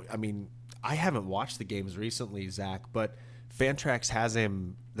right now. I mean, I haven't watched the games recently, Zach, but Fantrax has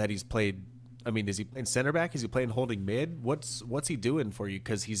him that he's played. I mean, is he playing center back? Is he playing holding mid? What's he doing for you?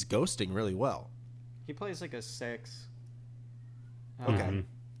 Because he's ghosting really well. He plays like a 6. Okay.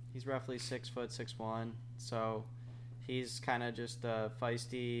 He's roughly 6'6", so he's kind of just a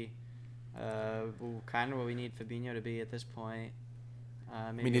feisty, kind of what we need Fabinho to be at this point.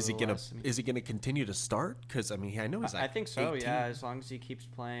 I mean, is he gonna continue to start? Because I mean, I know he's I think so. 18. Yeah, as long as he keeps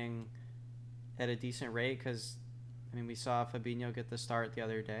playing at a decent rate. Because I mean, we saw Fabinho get the start the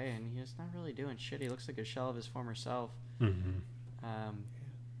other day, and he's not really doing shit. He looks like a shell of his former self. Mm-hmm.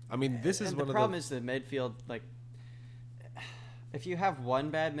 I mean, this is one of the problem is the midfield. If you have one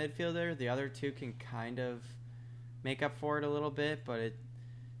bad midfielder, the other two can kind of make up for it a little bit. But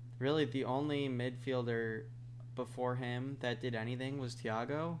really the only midfielder before him that did anything was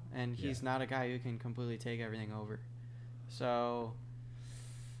Thiago, and he's not a guy who can completely take everything over. So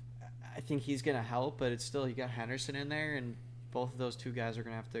I think he's going to help, but it's still, you got Henderson in there, and both of those two guys are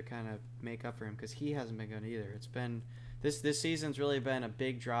going to have to kind of make up for him because he hasn't been good either. It's been this season's really been a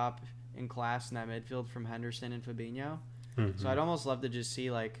big drop in class in that midfield from Henderson and Fabinho. Mm-hmm. So I'd almost love to just see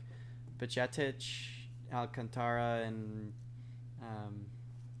Bacetic, Alcantara, and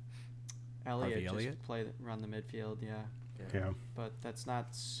Elliott just run the midfield. Yeah. But that's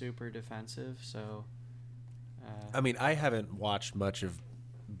not super defensive, so. I mean, I haven't watched much of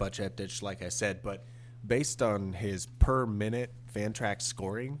Bacetic, like I said, but based on his per minute Fantrax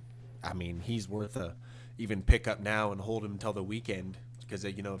scoring, I mean, he's worth a even pick up now and hold him until the weekend because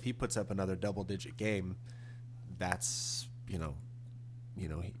if he puts up another double-digit game, that's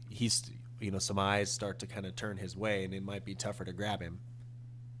he's some eyes start to kind of turn his way, and it might be tougher to grab him.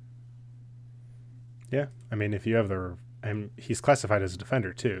 Yeah, I mean, if you have and he's classified as a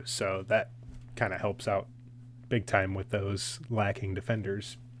defender too, so that kind of helps out big time with those lacking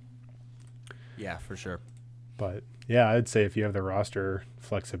defenders. Yeah, for sure. But yeah, I'd say if you have the roster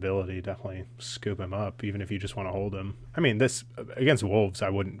flexibility, definitely scoop him up, even if you just want to hold him. I mean, this against Wolves, I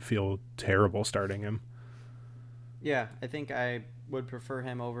wouldn't feel terrible starting him. Yeah, I think I would prefer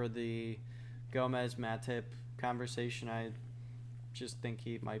him over the Gomez Matip conversation. I just think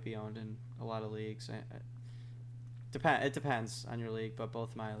he might be owned in a lot of leagues. It depends on your league, but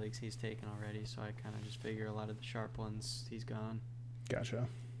both my leagues he's taken already, so I kind of just figure a lot of the sharp ones he's gone. Gotcha.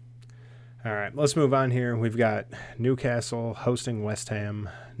 All right, let's move on here. We've got Newcastle hosting West Ham.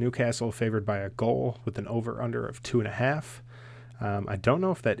 Newcastle favored by a goal with an over-under of 2.5. I don't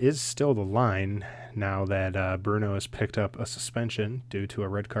know if that is still the line now that Bruno has picked up a suspension due to a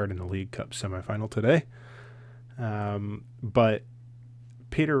red card in the League Cup semifinal today. But,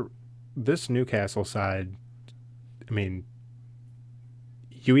 Peter, this Newcastle side, I mean,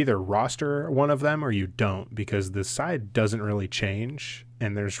 you either roster one of them or you don't, because the side doesn't really change,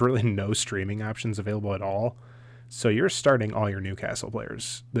 and there's really no streaming options available at all. So you're starting all your Newcastle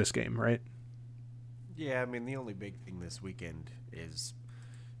players this game, right? Yeah, I mean, the only big thing this weekend is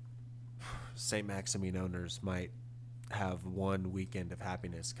St. Maximin owners might have one weekend of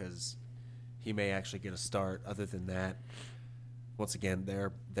happiness because he may actually get a start. Other than that, once again,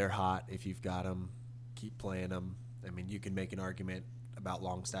 they're hot. If you've got them, keep playing them. I mean, you can make an argument about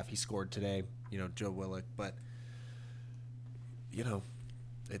Longstaff. He scored today, Joe Willock, but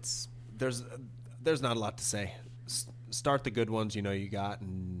there's not a lot to say. Start the good ones you got,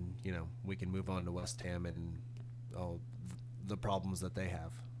 and we can move on to West Ham and all the problems that they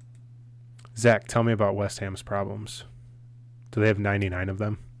have. Zach, tell me about West Ham's problems. Do they have 99 of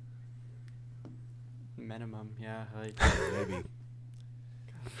them? Minimum, yeah. Maybe.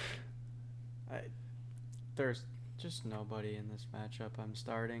 There's just nobody in this matchup I'm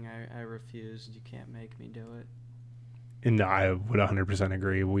starting. I refuse. You can't make me do it. And I would 100%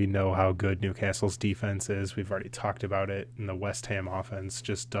 agree. We know how good Newcastle's defense is. We've already talked about it. And the West Ham offense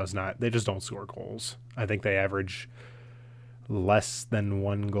just they just don't score goals. I think they average less than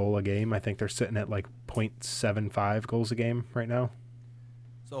 1 goal a game. I think they're sitting at like 0.75 goals a game right now.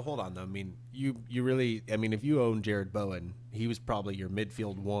 So hold on though. I mean, you really, if you own Jared Bowen, he was probably your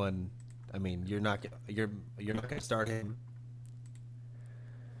midfield one. I mean, you're not going to start him.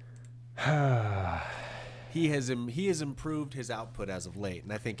 He has improved his output as of late,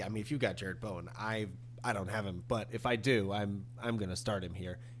 and I think if you got Jared Bowen, I don't have him, but if I do, I'm going to start him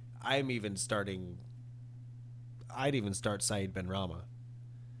here. I'd even start Saeed Benrahma.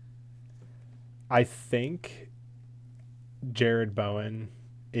 I think Jared Bowen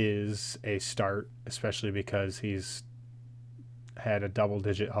is a start, especially because he's had a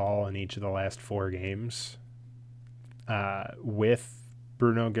double-digit haul in each of the last 4 games. With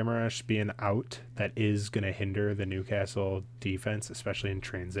Bruno Guimaraes being out, that is going to hinder the Newcastle defense, especially in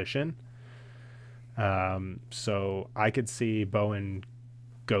transition. So I could see Bowen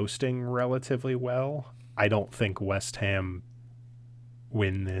ghosting relatively well. I don't think West Ham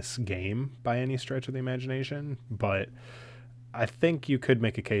win this game by any stretch of the imagination, but I think you could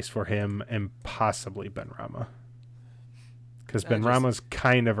make a case for him and possibly Benrahma. Because Benrahma's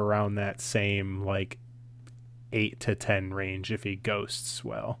kind of around that same, 8 to 10 range if he ghosts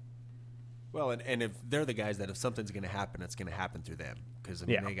well. Well, and if they're the guys that if something's going to happen, it's going to happen through them. Because,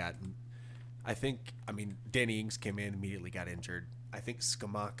 they got... Danny Ings came in, immediately got injured. I think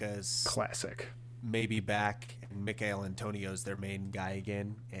Skamaka's... Classic. Maybe back, and Michael Antonio's their main guy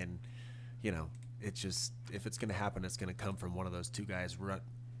again. And, it's just... If it's going to happen, it's going to come from one of those two guys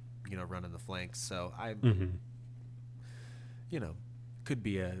running the flanks. So, could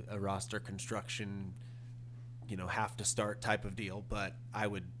be a roster construction... have to start type of deal, but I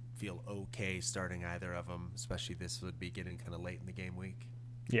would feel okay starting either of them, especially this would be getting kind of late in the game week.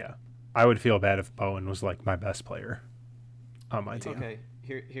 Yeah. I would feel bad if Bowen was my best player on my team. Okay,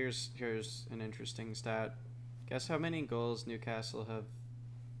 here's an interesting stat. Guess how many goals Newcastle have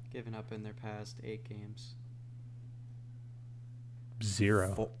given up in their past 8 games?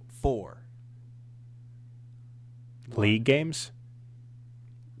 0. 4. League games?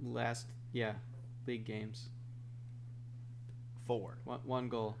 League games. 4. One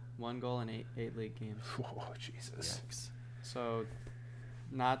goal. 1 goal in 8 league games. Oh, Jesus. Yikes. So,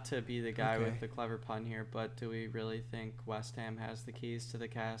 not to be the guy Okay. with the clever pun here, but do we really think West Ham has the keys to the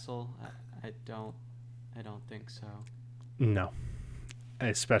castle? I don't think so. No.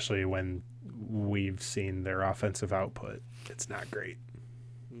 Especially when we've seen their offensive output. It's not great.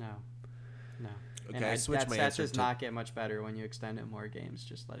 No. Okay, And I switched my that answer does to... not get much better when you extend it more games,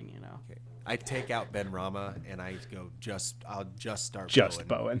 just letting you know. Okay. I take out Benrahma, and I go I'll just start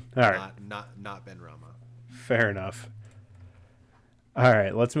Bowen. All right. Not Benrahma. Fair enough. All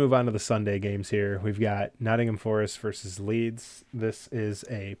right, let's move on to the Sunday games here. We've got Nottingham Forest versus Leeds. This is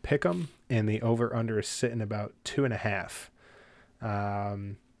a pick'em, and the over-under is sitting about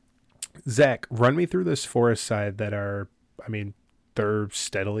 2.5. Zach, run me through this Forest side that they're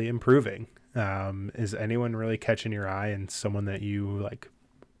steadily improving. Is anyone really catching your eye and someone that you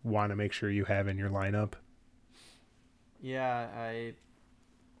want to make sure you have in your lineup? Yeah, I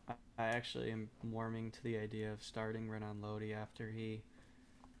actually am warming to the idea of starting Renan Lodi after he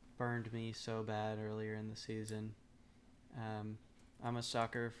burned me so bad earlier in the season. I'm a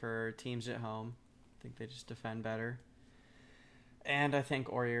sucker for teams at home. I think they just defend better. And I think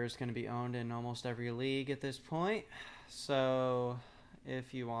Aurier is going to be owned in almost every league at this point. So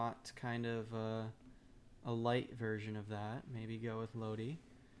if you want kind of a light version of that, maybe go with Lodi.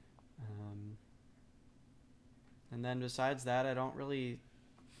 And then besides that, I don't really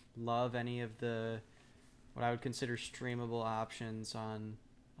love any of the what I would consider streamable options on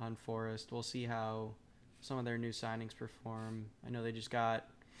Forest. We'll see how some of their new signings perform. I know they just got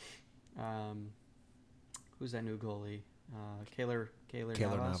who's that new goalie? Kaylor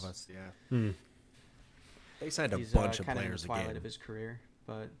Navas, yeah. Hmm. They signed a He's bunch of kind of in players the twilight again. of his career,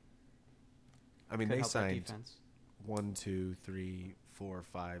 but I mean, could they help that signed defense. 1, 2, 3, 4,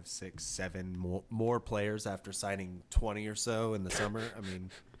 5, 6, 7 more players after signing 20 or so in the summer. I mean,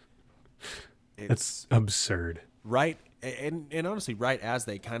 It's absurd. right, and honestly, right as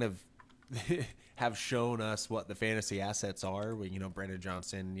they kind of have shown us what the fantasy assets are. You know, Brandon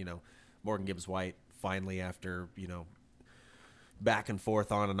Johnson, you know, Morgan Gibbs White, finally after, you know, back and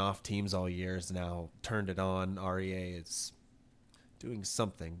forth on and off teams all year, has now turned it on. REA is doing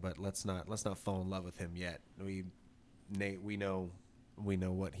something, but let's not fall in love with him yet. We know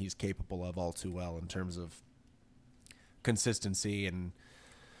what he's capable of all too well in terms of consistency and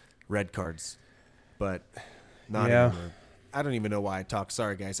red cards, but Nottingham. Yeah. I don't even know why I talk.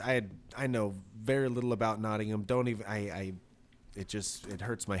 Sorry, guys. I know very little about Nottingham. Don't even. It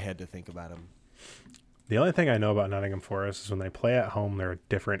hurts my head to think about him. The only thing I know about Nottingham Forest is when they play at home, they're a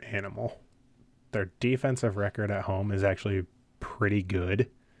different animal. Their defensive record at home is actually pretty good.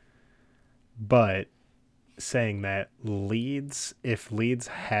 But saying that, if Leeds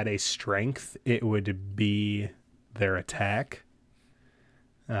had a strength, it would be their attack.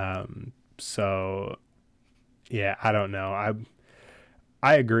 So, yeah, I don't know.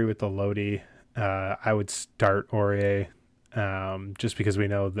 I agree with the Lodi. I would start Aurier just because we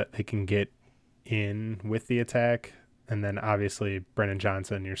know that they can get in with the attack. And then obviously Brennan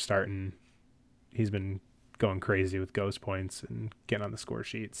Johnson, you're starting. He's been going crazy with ghost points and getting on the score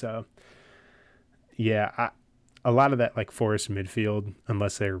sheet. So, yeah, a lot of that like Forest midfield,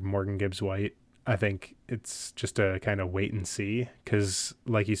 unless they're Morgan Gibbs White, I think it's just a kind of wait and see because,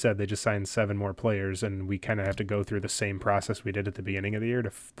 like you said, they just signed 7 more players, and we kind of have to go through the same process we did at the beginning of the year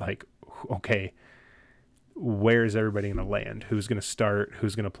to okay, where is everybody going to land? Who's going to start?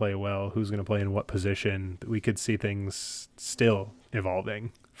 Who's going to play well? Who's going to play in what position? We could see things still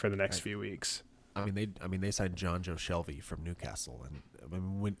evolving for the next few weeks. I mean, they signed John Joe Shelby from Newcastle, and I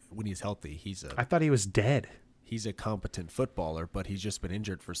mean, when he's healthy, I thought he was dead. He's a competent footballer, but he's just been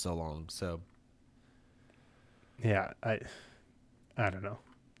injured for so long. So, yeah, I don't know.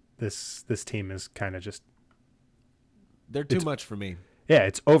 This team is kind of just they're too much for me. Yeah,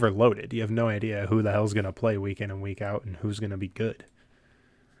 it's overloaded. You have no idea who the hell's going to play week in and week out and who's going to be good.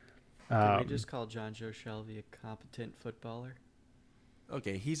 Did we just call John Joe Shelby a competent footballer?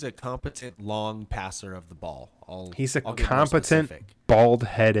 Okay, he's a competent long passer of the ball. He's a I'll get more competent, specific.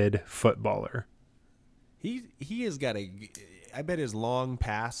 bald-headed footballer. He has got I bet his long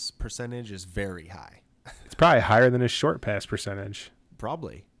pass percentage is very high. It's probably higher than his short pass percentage.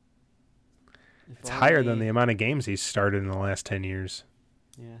 Probably. It's higher than the amount of games he's started in the last 10 years.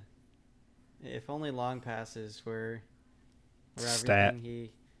 Yeah. If only long passes were Stat. everything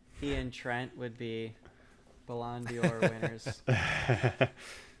he and Trent would be Ballon d'Or winners.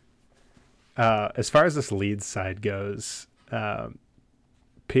 As far as this Leeds side goes,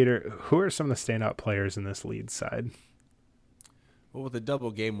 Peter, who are some of the standout players in this Leeds side? Well, with a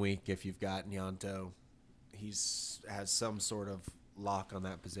double game week, if you've got Nyanto, has some sort of lock on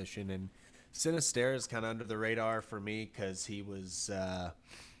that position, and Sinisterra is kind of under the radar for me because he was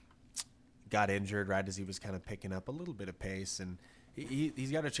got injured right as he was kind of picking up a little bit of pace, and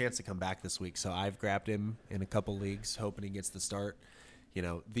he's got a chance to come back this week. So I've grabbed him in a couple leagues, hoping he gets the start. You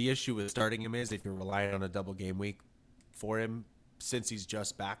know, the issue with starting him is if you're relying on a double game week for him, since he's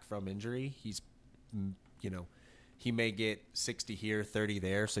just back from injury, he's, you know, he may get 60 here, 30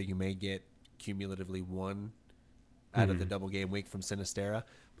 there, so you may get cumulatively 1 out of the double game week from Sinisterra,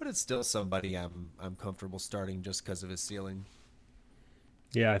 but it's still somebody I'm comfortable starting just because of his ceiling.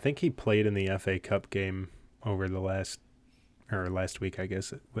 Yeah, I think he played in the FA Cup game over the last week, I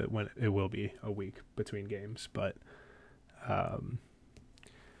guess. When it will be a week between games, but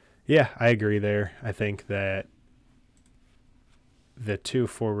yeah, I agree there. I think that the 2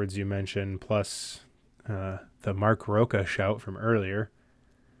 forwards you mentioned, plus the Mark Roca shout from earlier,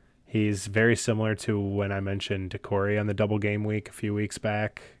 he's very similar to when I mentioned Decore on the double game week a few weeks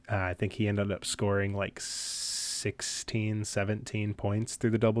back. I think he ended up scoring like 16, 17 points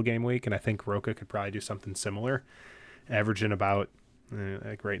through the double game week, and I think Roca could probably do something similar, averaging about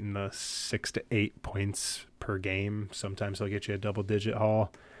like right in the 6 to 8 points per game. Sometimes he'll get you a double-digit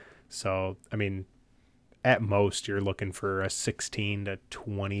haul. So, I mean, at most, you're looking for a 16 to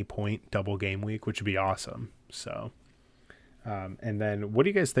 20 point double game week, which would be awesome. So, and then what do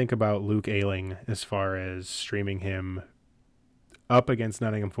you guys think about Luke Ayling as far as streaming him up against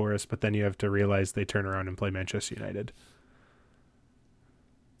Nottingham Forest, but then you have to realize they turn around and play Manchester United?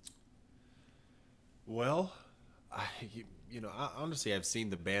 Well, honestly, I've seen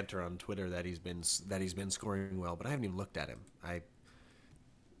the banter on Twitter that he's been scoring well, but I haven't even looked at him. I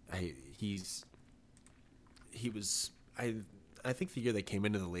think the year they came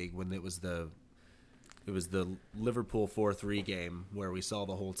into the league when it was the Liverpool 4-3 game where we saw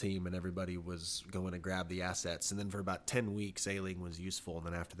the whole team and everybody was going to grab the assets, and then for about 10 weeks Ayling was useful, and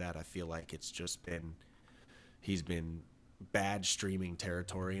then after that I feel like he's been bad streaming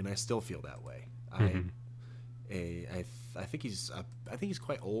territory, and I still feel that way. Mm-hmm. I think he's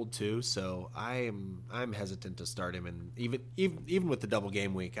quite old too, so I'm hesitant to start him, and even with the double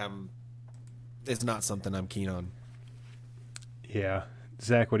game week, it's not something I'm keen on. Yeah,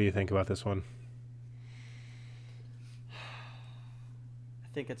 Zach, what do you think about this one?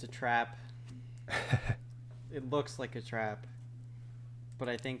 I think it's a trap. It looks like a trap, but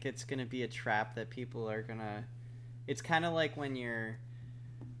I think it's gonna be a trap that people are gonna. It's kind of like when you're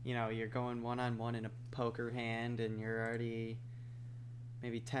going one-on-one in a poker hand and you're already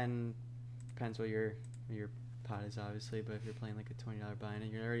maybe 10, depends what your pot is obviously, but if you're playing like a $20 blind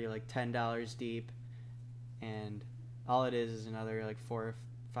and you're already like $10 deep, and all it is another like $4 or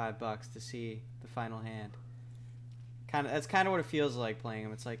 $5 to see the final hand. That's kind of what it feels like playing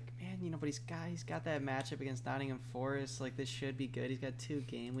him. It's like, man, but he's got that matchup against Nottingham Forest. Like, this should be good. He's got 2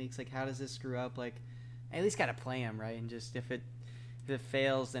 game weeks. Like, how does this screw up? Like, I at least got to play him, right? And just if it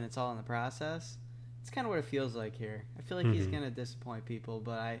fails, then it's all in the process. It's kind of what it feels like here. I feel like he's going to disappoint people,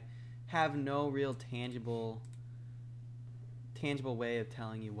 but I have no real tangible way of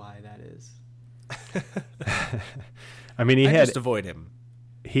telling you why that is. I mean, just avoid him.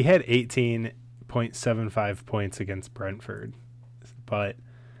 He had 18.75 points against Brentford, but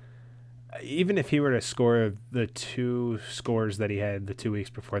even if he were to score the 2 scores that he had the 2 weeks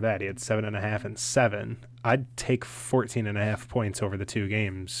before that, he had 7.5 and 7. I'd take 14.5 points over the 2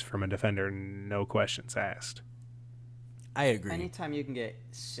 games from a defender, no questions asked. I agree. Anytime you can get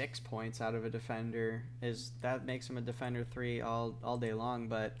 6 points out of a defender, that makes him a defender 3 all day long.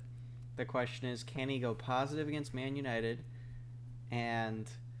 But the question is, can he go positive against Man United, and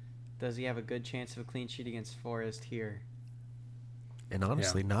does he have a good chance of a clean sheet against Forest here? And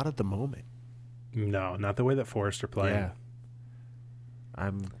honestly, not at the moment. No, not the way that Forest are playing.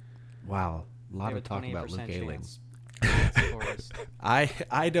 Yeah. Wow. A lot of talk about Luke Ayling.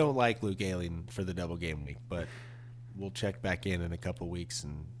 I don't like Luke Ayling for the double game week, but we'll check back in a couple weeks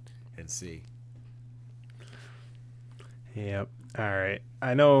and see. Yep. All right.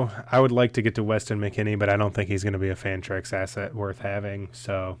 I know I would like to get to Weston McKennie, but I don't think he's going to be a Fantrax asset worth having,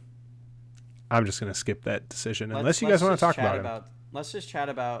 so I'm just going to skip that decision unless you guys want to talk about him. Let's just chat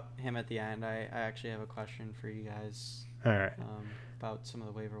about him at the end. I actually have a question for you guys. All right. About some of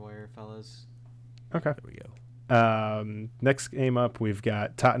the waiver wire fellas. Okay. There we go. Next game up, we've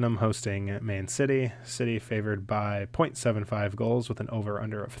got Tottenham hosting Man City. City favored by 0.75 goals with an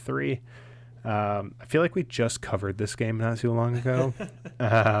over-under of 3. I feel like we just covered this game not too long ago.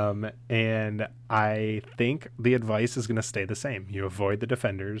 And I think the advice is going to stay the same. You avoid the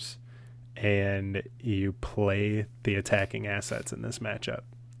defenders, and you play the attacking assets in this matchup.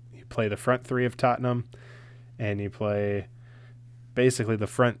 You play the front 3 of Tottenham, and you play basically the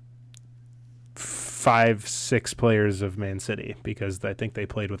front 5-6 players of Man City, because I think they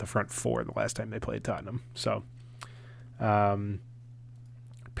played with a front 4 the last time they played Tottenham. So,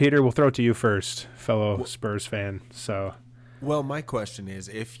 Peter, we'll throw it to you first, fellow Spurs fan. So, well, my question is,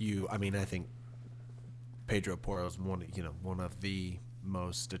 I think Pedro Porro is one of the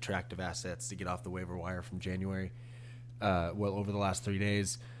most attractive assets to get off the waiver wire from January. Over the last 3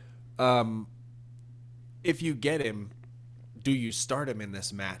 days, if you get him, do you start him in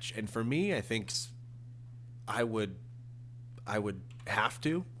this match? And for me, I think I would have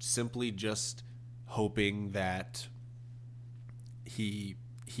to, simply just hoping that he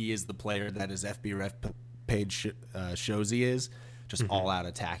is the player that his FBref page shows he is, just all out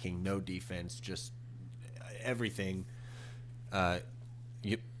attacking, no defense, just everything.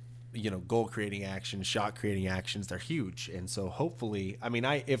 Goal creating actions, shot creating actions, they're huge. And so hopefully,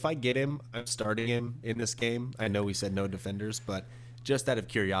 if I get him, I'm starting him in this game. I know we said no defenders, but just out of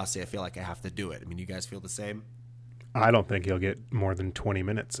curiosity, I feel like I have to do it. You guys feel the same? I don't think he'll get more than 20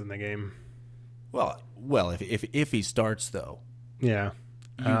 minutes in the game. Well, if he starts though. Yeah.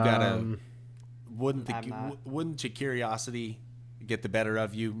 You gotta. Um, Wouldn't I'm not. wouldn't your curiosity get the better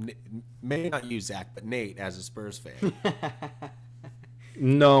of you? Maybe not you, Zach, but Nate as a Spurs fan.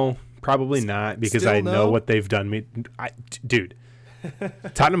 No, probably not, because Still I know no? what they've done me. Dude,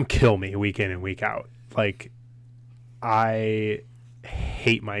 Tottenham kill me week in and week out. Like, I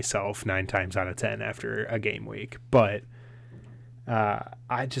hate myself 9 times out of 10 after a game week, but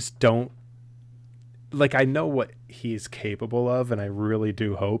I just don't. Like, I know what he's capable of, and I really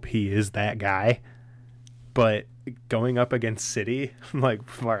do hope he is that guy. But going up against City, I'm like,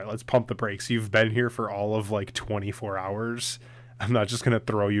 all right, let's pump the brakes. You've been here for all of like 24 hours. I'm not just going to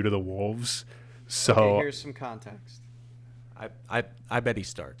throw you to the wolves. So Okay, here's some context. I bet he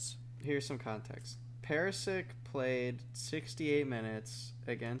starts. Here's some context. Perisic played 68 minutes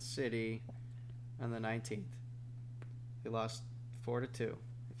against City on the 19th. He lost 4-2.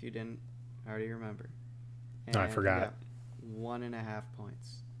 If you didn't already remember. And I forgot. he got 1.5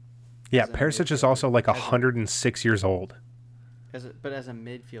 points. yeah, as a Perisic is midfielder. also like As a- 106 years old. But as a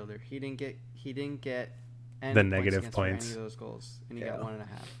midfielder, he didn't get any The points negative against for points. any of those goals, and he Yeah. got 1.5.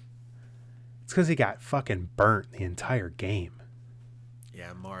 It's because he got fucking burnt the entire game.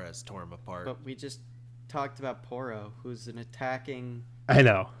 Yeah, Mahrez tore him apart. But we just talked about Porro, who's an attacking I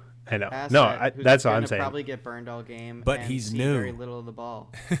know. asset. No, who's that's what I'm gonna saying. probably get burned all game. But and he's see new. Very little of the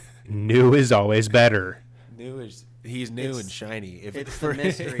ball. New is always better. He's new It's- and shiny. If It's the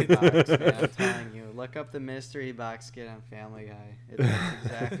mystery box, man. I'm telling you. Look up the mystery box skit on Family Guy. That's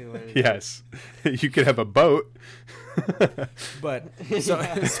exactly what it is. Yes. You could have a boat. But Yeah.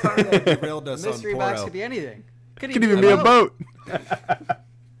 sorry that derailed us The on mystery box Porro. could be anything. Could even be a boat.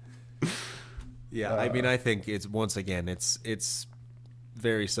 Yeah, I mean, I think it's once again, it's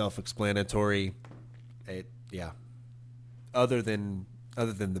very self-explanatory. Yeah. Other than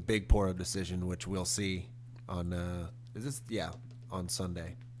the big Porro decision, which we'll see on on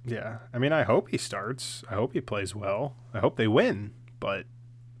Sunday. Yeah. I mean, I hope he starts. I hope he plays well. I hope they win, but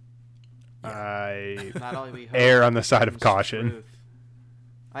I Not only we hope, err on the side of it's caution. truth.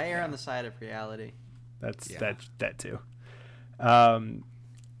 I err on the side of reality. That's Yeah. that too.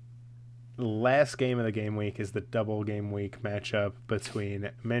 Last game of the game week is the double game week matchup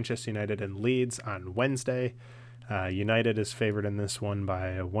between Manchester United and Leeds on Wednesday. United is favored in this one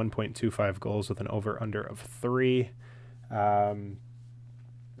by 1.25 goals with an over-under of 3.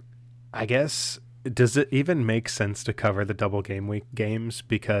 I guess, does it even make sense to cover the double game week games?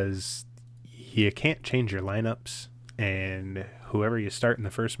 Because you can't change your lineups, and whoever you start in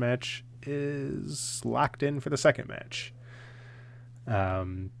the first match is locked in for the second match.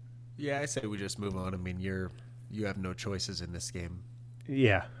 Yeah, I say we just move on. I mean, you have no choices in this game.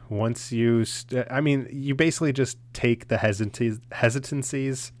 Yeah, once you, you basically just take the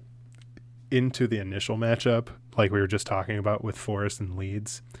hesitancies into the initial matchup, like we were just talking about with Forest and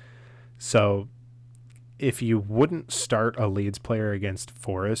Leeds. So, if you wouldn't start a Leeds player against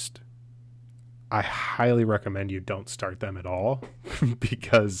Forest, I highly recommend you don't start them at all,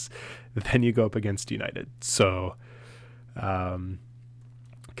 because then you go up against United. So,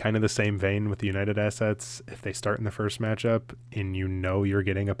 kind of the same vein with the United assets. If they start in the first matchup and you know you're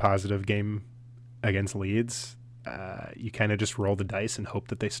getting a positive game against Leeds, you kind of just roll the dice and hope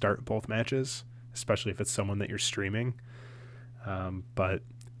that they start both matches, especially if it's someone that you're streaming. But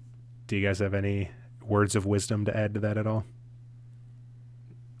do you guys have any words of wisdom to add to that at all?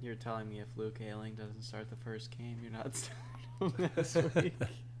 You're telling me if Luke Ayling doesn't start the first game, you're not starting him this week?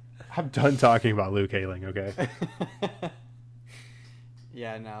 I'm done talking about Luke Ayling, okay?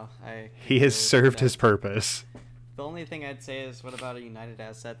 Yeah, no. He has served his purpose. The only thing I'd say is, what about a United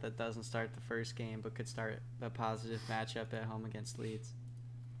asset that doesn't start the first game but could start a positive matchup at home against Leeds?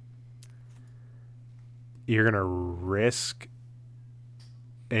 You're going to risk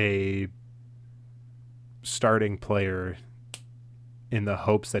a starting player in the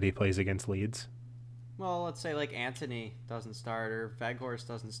hopes that he plays against Leeds? Well, let's say like Anthony doesn't start or Veghorst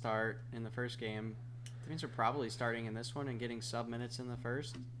doesn't start in the first game. That means they're probably starting in this one and getting sub minutes in the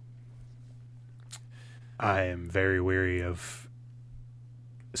first. I am very weary of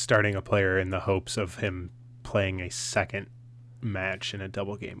starting a player in the hopes of him playing a second match in a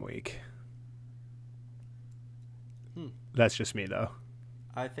double game week. That's just me, though.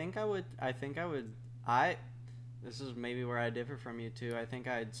 This is maybe where I differ from you two. I think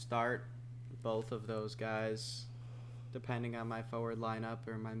I'd start both of those guys depending on my forward lineup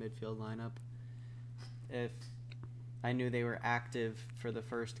or my midfield lineup. If I knew they were active for the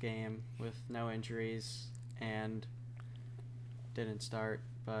first game with no injuries and didn't start,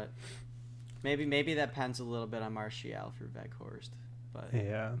 but maybe that depends a little bit on Martial for Veghorst. But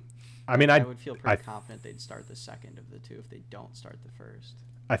Yeah. I mean, I would feel pretty confident they'd start the second of the two if they don't start the first.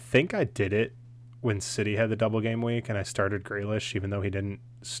 I think I did it when City had the double game week, and I started Grealish, even though he didn't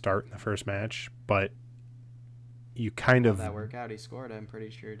start in the first match. But you kind of that work out. He scored, I'm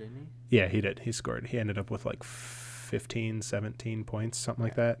pretty sure, didn't he? Yeah, he did. He scored. He ended up with like 15, 17 points, something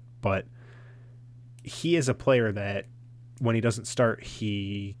like that. But he is a player that when he doesn't start,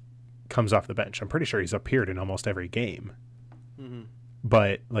 he comes off the bench. I'm pretty sure he's appeared in almost every game. Mm-hmm.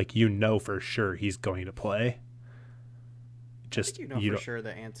 But like for sure he's going to play. Just I think for sure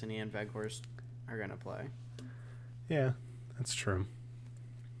that Anthony and Weghorst are going to play. Yeah, that's true.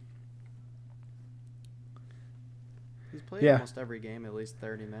 He's played almost every game at least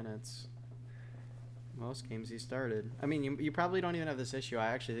 30 minutes. Most games he started. I mean, you probably don't even have this issue. I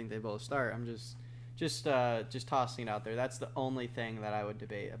actually think they both start. I'm just tossing it out there. That's the only thing that I would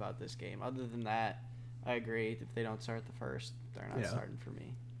debate about this game. Other than that, I agree. If they don't start the first, they're not starting for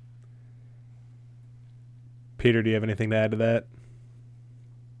me. Peter, do you have anything to add to that?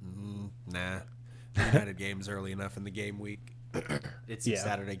 Nah. The United game's early enough in the game week. It's a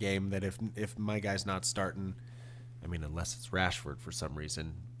Saturday game that if my guy's not starting, I mean, unless it's Rashford for some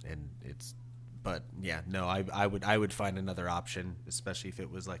reason, and it's, but yeah, no, I would find another option, especially if it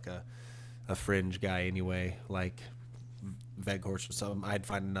was like a fringe guy anyway, like Weghorst or something. I'd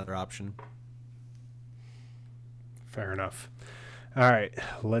find another option. Fair enough. All right,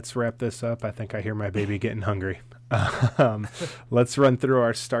 let's wrap this up. I think I hear my baby getting hungry. Let's run through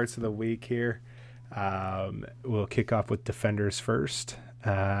our starts of the week here. We'll kick off with defenders first.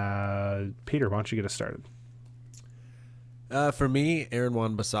 Peter, why don't you get us started? For me, Aaron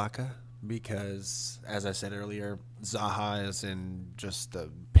Wan-Bissaka, because, as I said earlier, Zaha is in just a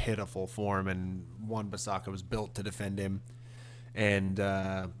pitiful form, and Wan-Bissaka was built to defend him. And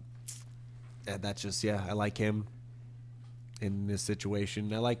that's just, I like him in this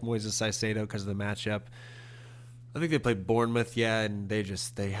situation. I like Moises Caicedo because of the matchup. I think they played Bournemouth, and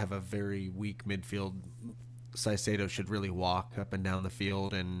they have a very weak midfield. Caicedo should really walk up and down the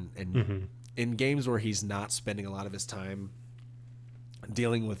field, and in games where he's not spending a lot of his time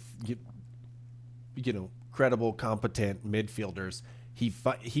dealing with credible, competent midfielders,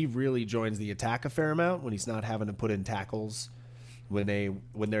 he really joins the attack a fair amount when he's not having to put in tackles when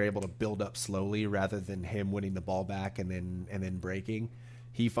they're able to build up slowly rather than him winning the ball back and then breaking.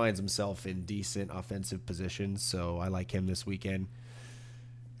 He finds himself in decent offensive positions, so I like him this weekend.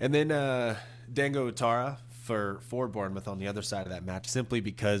 And then Dango Utara for Bournemouth on the other side of that match, simply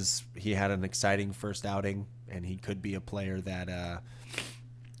because he had an exciting first outing, and he could be a player that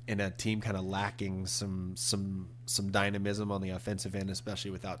in a team kind of lacking some dynamism on the offensive end,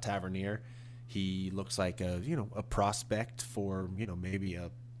 especially without Tavernier. He looks like a prospect for maybe a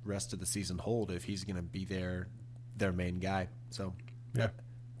rest of the season hold if he's going to be their main guy. So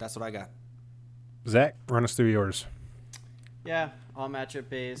that's what I got. Zach, run us through yours. Yeah, all matchup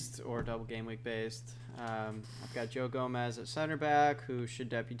based or double game week based. I've got Joe Gomez at center back, who should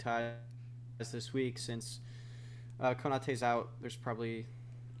deputize this week since Konate's out. There's probably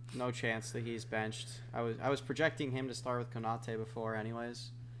no chance that he's benched. I was projecting him to start with Konate before,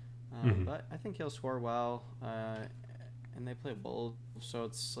 anyways. But I think he'll score well. And they play Wolves, so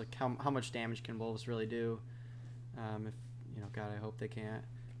it's like how much damage can Wolves really do? If God, I hope they can't.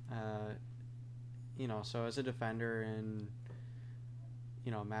 So as a defender and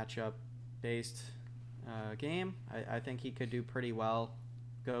matchup based game, I think he could do pretty well,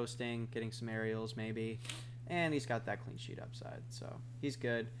 ghosting, getting some aerials maybe, and he's got that clean sheet upside, so he's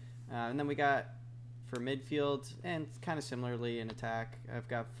good. And then we got for midfield and kind of similarly in attack, I've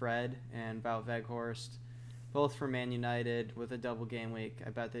got Fred and Wout Weghorst, both from Man United with a double game week. I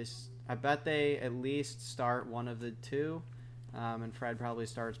bet they at least start one of the two, and Fred probably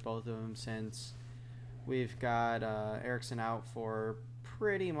starts both of them since we've got Eriksen out for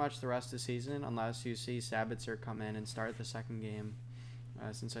pretty much the rest of the season, unless you see Sabitzer come in and start the second game,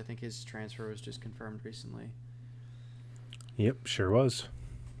 since I think his transfer was just confirmed recently. Yep, sure was.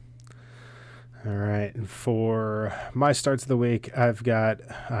 All right, and for my starts of the week, I've got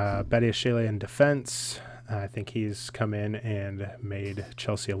Badiashile in defense. I think he's come in and made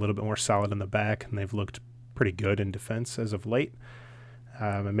Chelsea a little bit more solid in the back, and they've looked pretty good in defense as of late.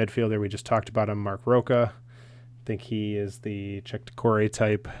 A midfielder, we just talked about him, Mark Roca. I think he is the Czech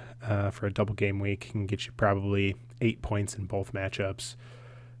type for a double game week. He can get you probably 8 points in both matchups.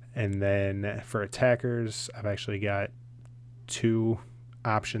 And then for attackers, I've actually got two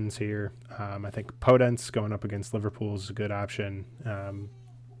options here. I think Podence going up against Liverpool is a good option.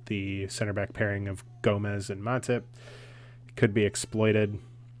 The center back pairing of Gomez and Matip could be exploited.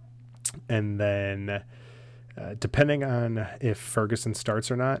 And then Depending on if Ferguson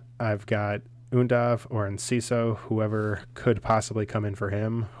starts or not, I've got Undav or Enciso, whoever could possibly come in for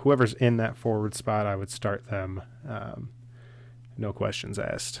him. Whoever's in that forward spot, I would start them. No questions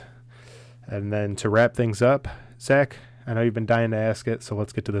asked. And then to wrap things up, Zach, I know you've been dying to ask it, so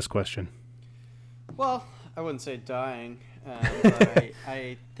let's get to this question. Well, I wouldn't say dying, but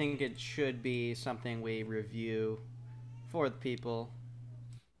I think it should be something we review for the people.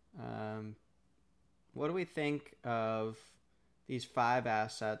 What do we think of these 5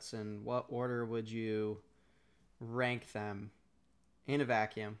 assets, and what order would you rank them in a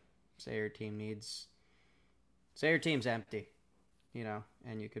vacuum? Say your team's empty,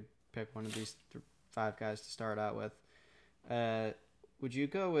 and you could pick one of these 5 guys to start out with. Would you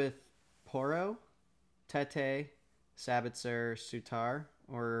go with Poro, Tete, Sabitzer, Sutar,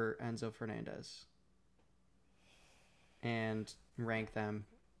 or Enzo Fernandez? And rank them.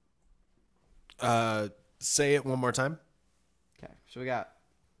 Say it one more time. Okay, so we got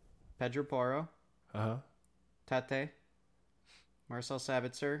Pedro Poro, Tete, Marcel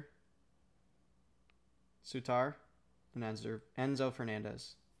Sabitzer, Sutar, and Enzo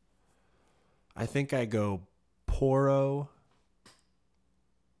Fernandez. I think I go Poro,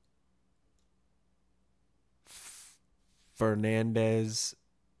 Fernandez,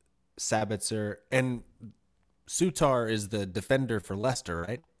 Sabitzer, and Sutar is the defender for Leicester,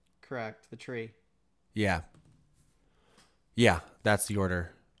 right? Correct, the tree. Yeah. Yeah, that's the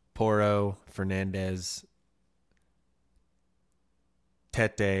order. Poro, Fernandez,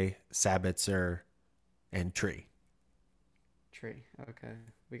 Tete, Sabitzer, and Tree. Tree, okay.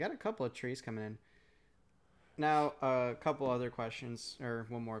 We got a couple of trees coming in. Now, a couple other questions, or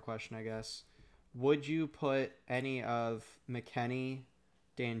one more question, I guess. Would you put any of McKennie,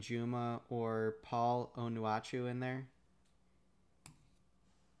 Danjuma, or Paul Onuachu in there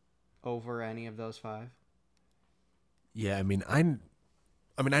over any of those 5? Yeah, I mean, I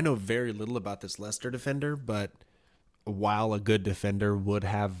know very little about this Leicester defender, but while a good defender would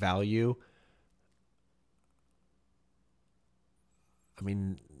have value, I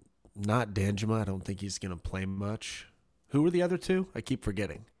mean, not Danjuma. I don't think he's going to play much. Who were the other 2? I keep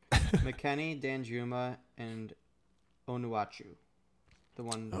forgetting. McKennie, Danjuma, and Onuachu.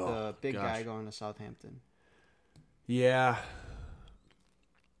 The big guy going to Southampton. Yeah.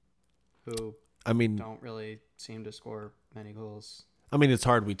 Who I mean, don't really seem to score many goals. I mean, it's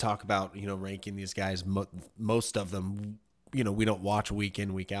hard. We talk about, ranking these guys. Most of them, we don't watch week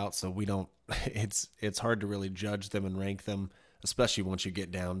in, week out. So we don't, it's hard to really judge them and rank them, especially once you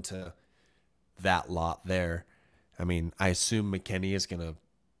get down to that lot there. I mean, I assume McKennie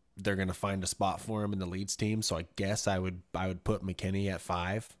they're going to find a spot for him in the Leeds team. So I guess I would put McKennie at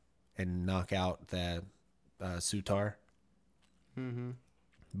 5 and knock out the Sutar. Mm-hmm.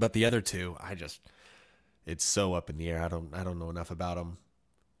 But the other 2, it's so up in the air. I don't know enough about them.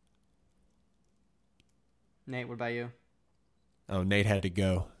 Nate, what about you? Oh, Nate had to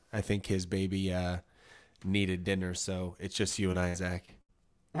go. I think his baby needed dinner, so it's just you and I, Zach.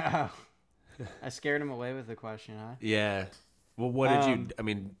 Oh, I scared him away with the question, huh? Yeah. Well, what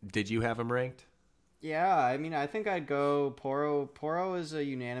did you have him ranked? Yeah, I mean, I think I'd go Poro. Poro is a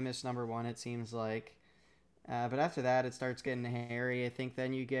unanimous number 1, it seems like. But after that, it starts getting hairy. I think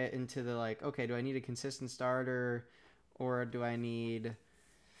then you get into the okay, do I need a consistent starter, or do I need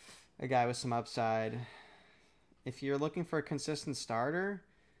a guy with some upside? If you're looking for a consistent starter,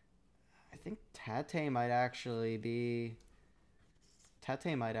 I think Tate might actually be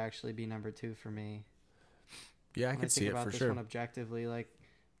number 2 for me. Yeah, I can see it for sure. When I think about this one objectively,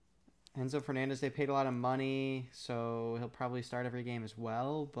 Enzo Fernandez, they paid a lot of money, so he'll probably start every game as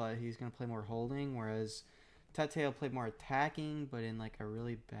well, but he's going to play more holding, whereas Tete will play more attacking, but in a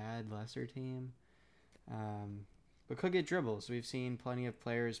really bad Leicester team. But could get dribbles. We've seen plenty of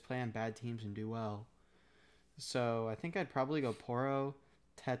players play on bad teams and do well. So I think I'd probably go Poro,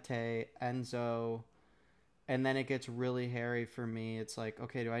 Tete, Enzo, and then it gets really hairy for me. It's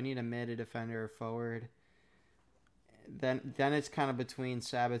okay, do I need a mid, a defender, a forward? Then it's kind of between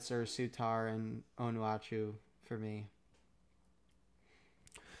Sabitzer, Sutar, and Onuachu for me.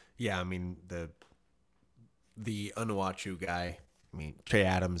 Yeah, I mean, the Onuachu guy, Che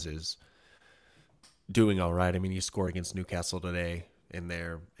Adams is doing all right. I mean, he scored against Newcastle today in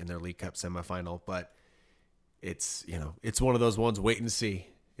their League Cup semifinal, but it's one of those ones, wait and see.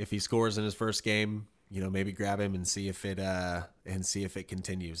 If he scores in his first game, maybe grab him and see if it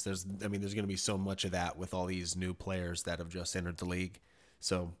continues. There's going to be so much of that with all these new players that have just entered the league.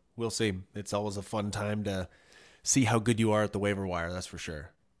 So we'll see. It's always a fun time to see how good you are at the waiver wire. That's for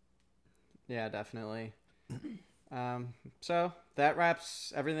sure. Yeah, definitely. So that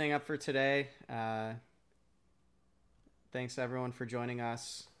wraps everything up for today. thanks everyone for joining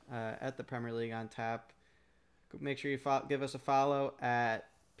us at the Premier League on Tap. Make sure you give us a follow at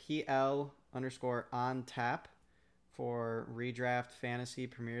PL_on tap for redraft fantasy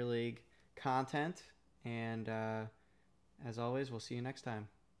Premier League content. And as always, we'll see you next time.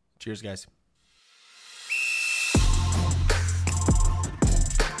 Cheers, guys.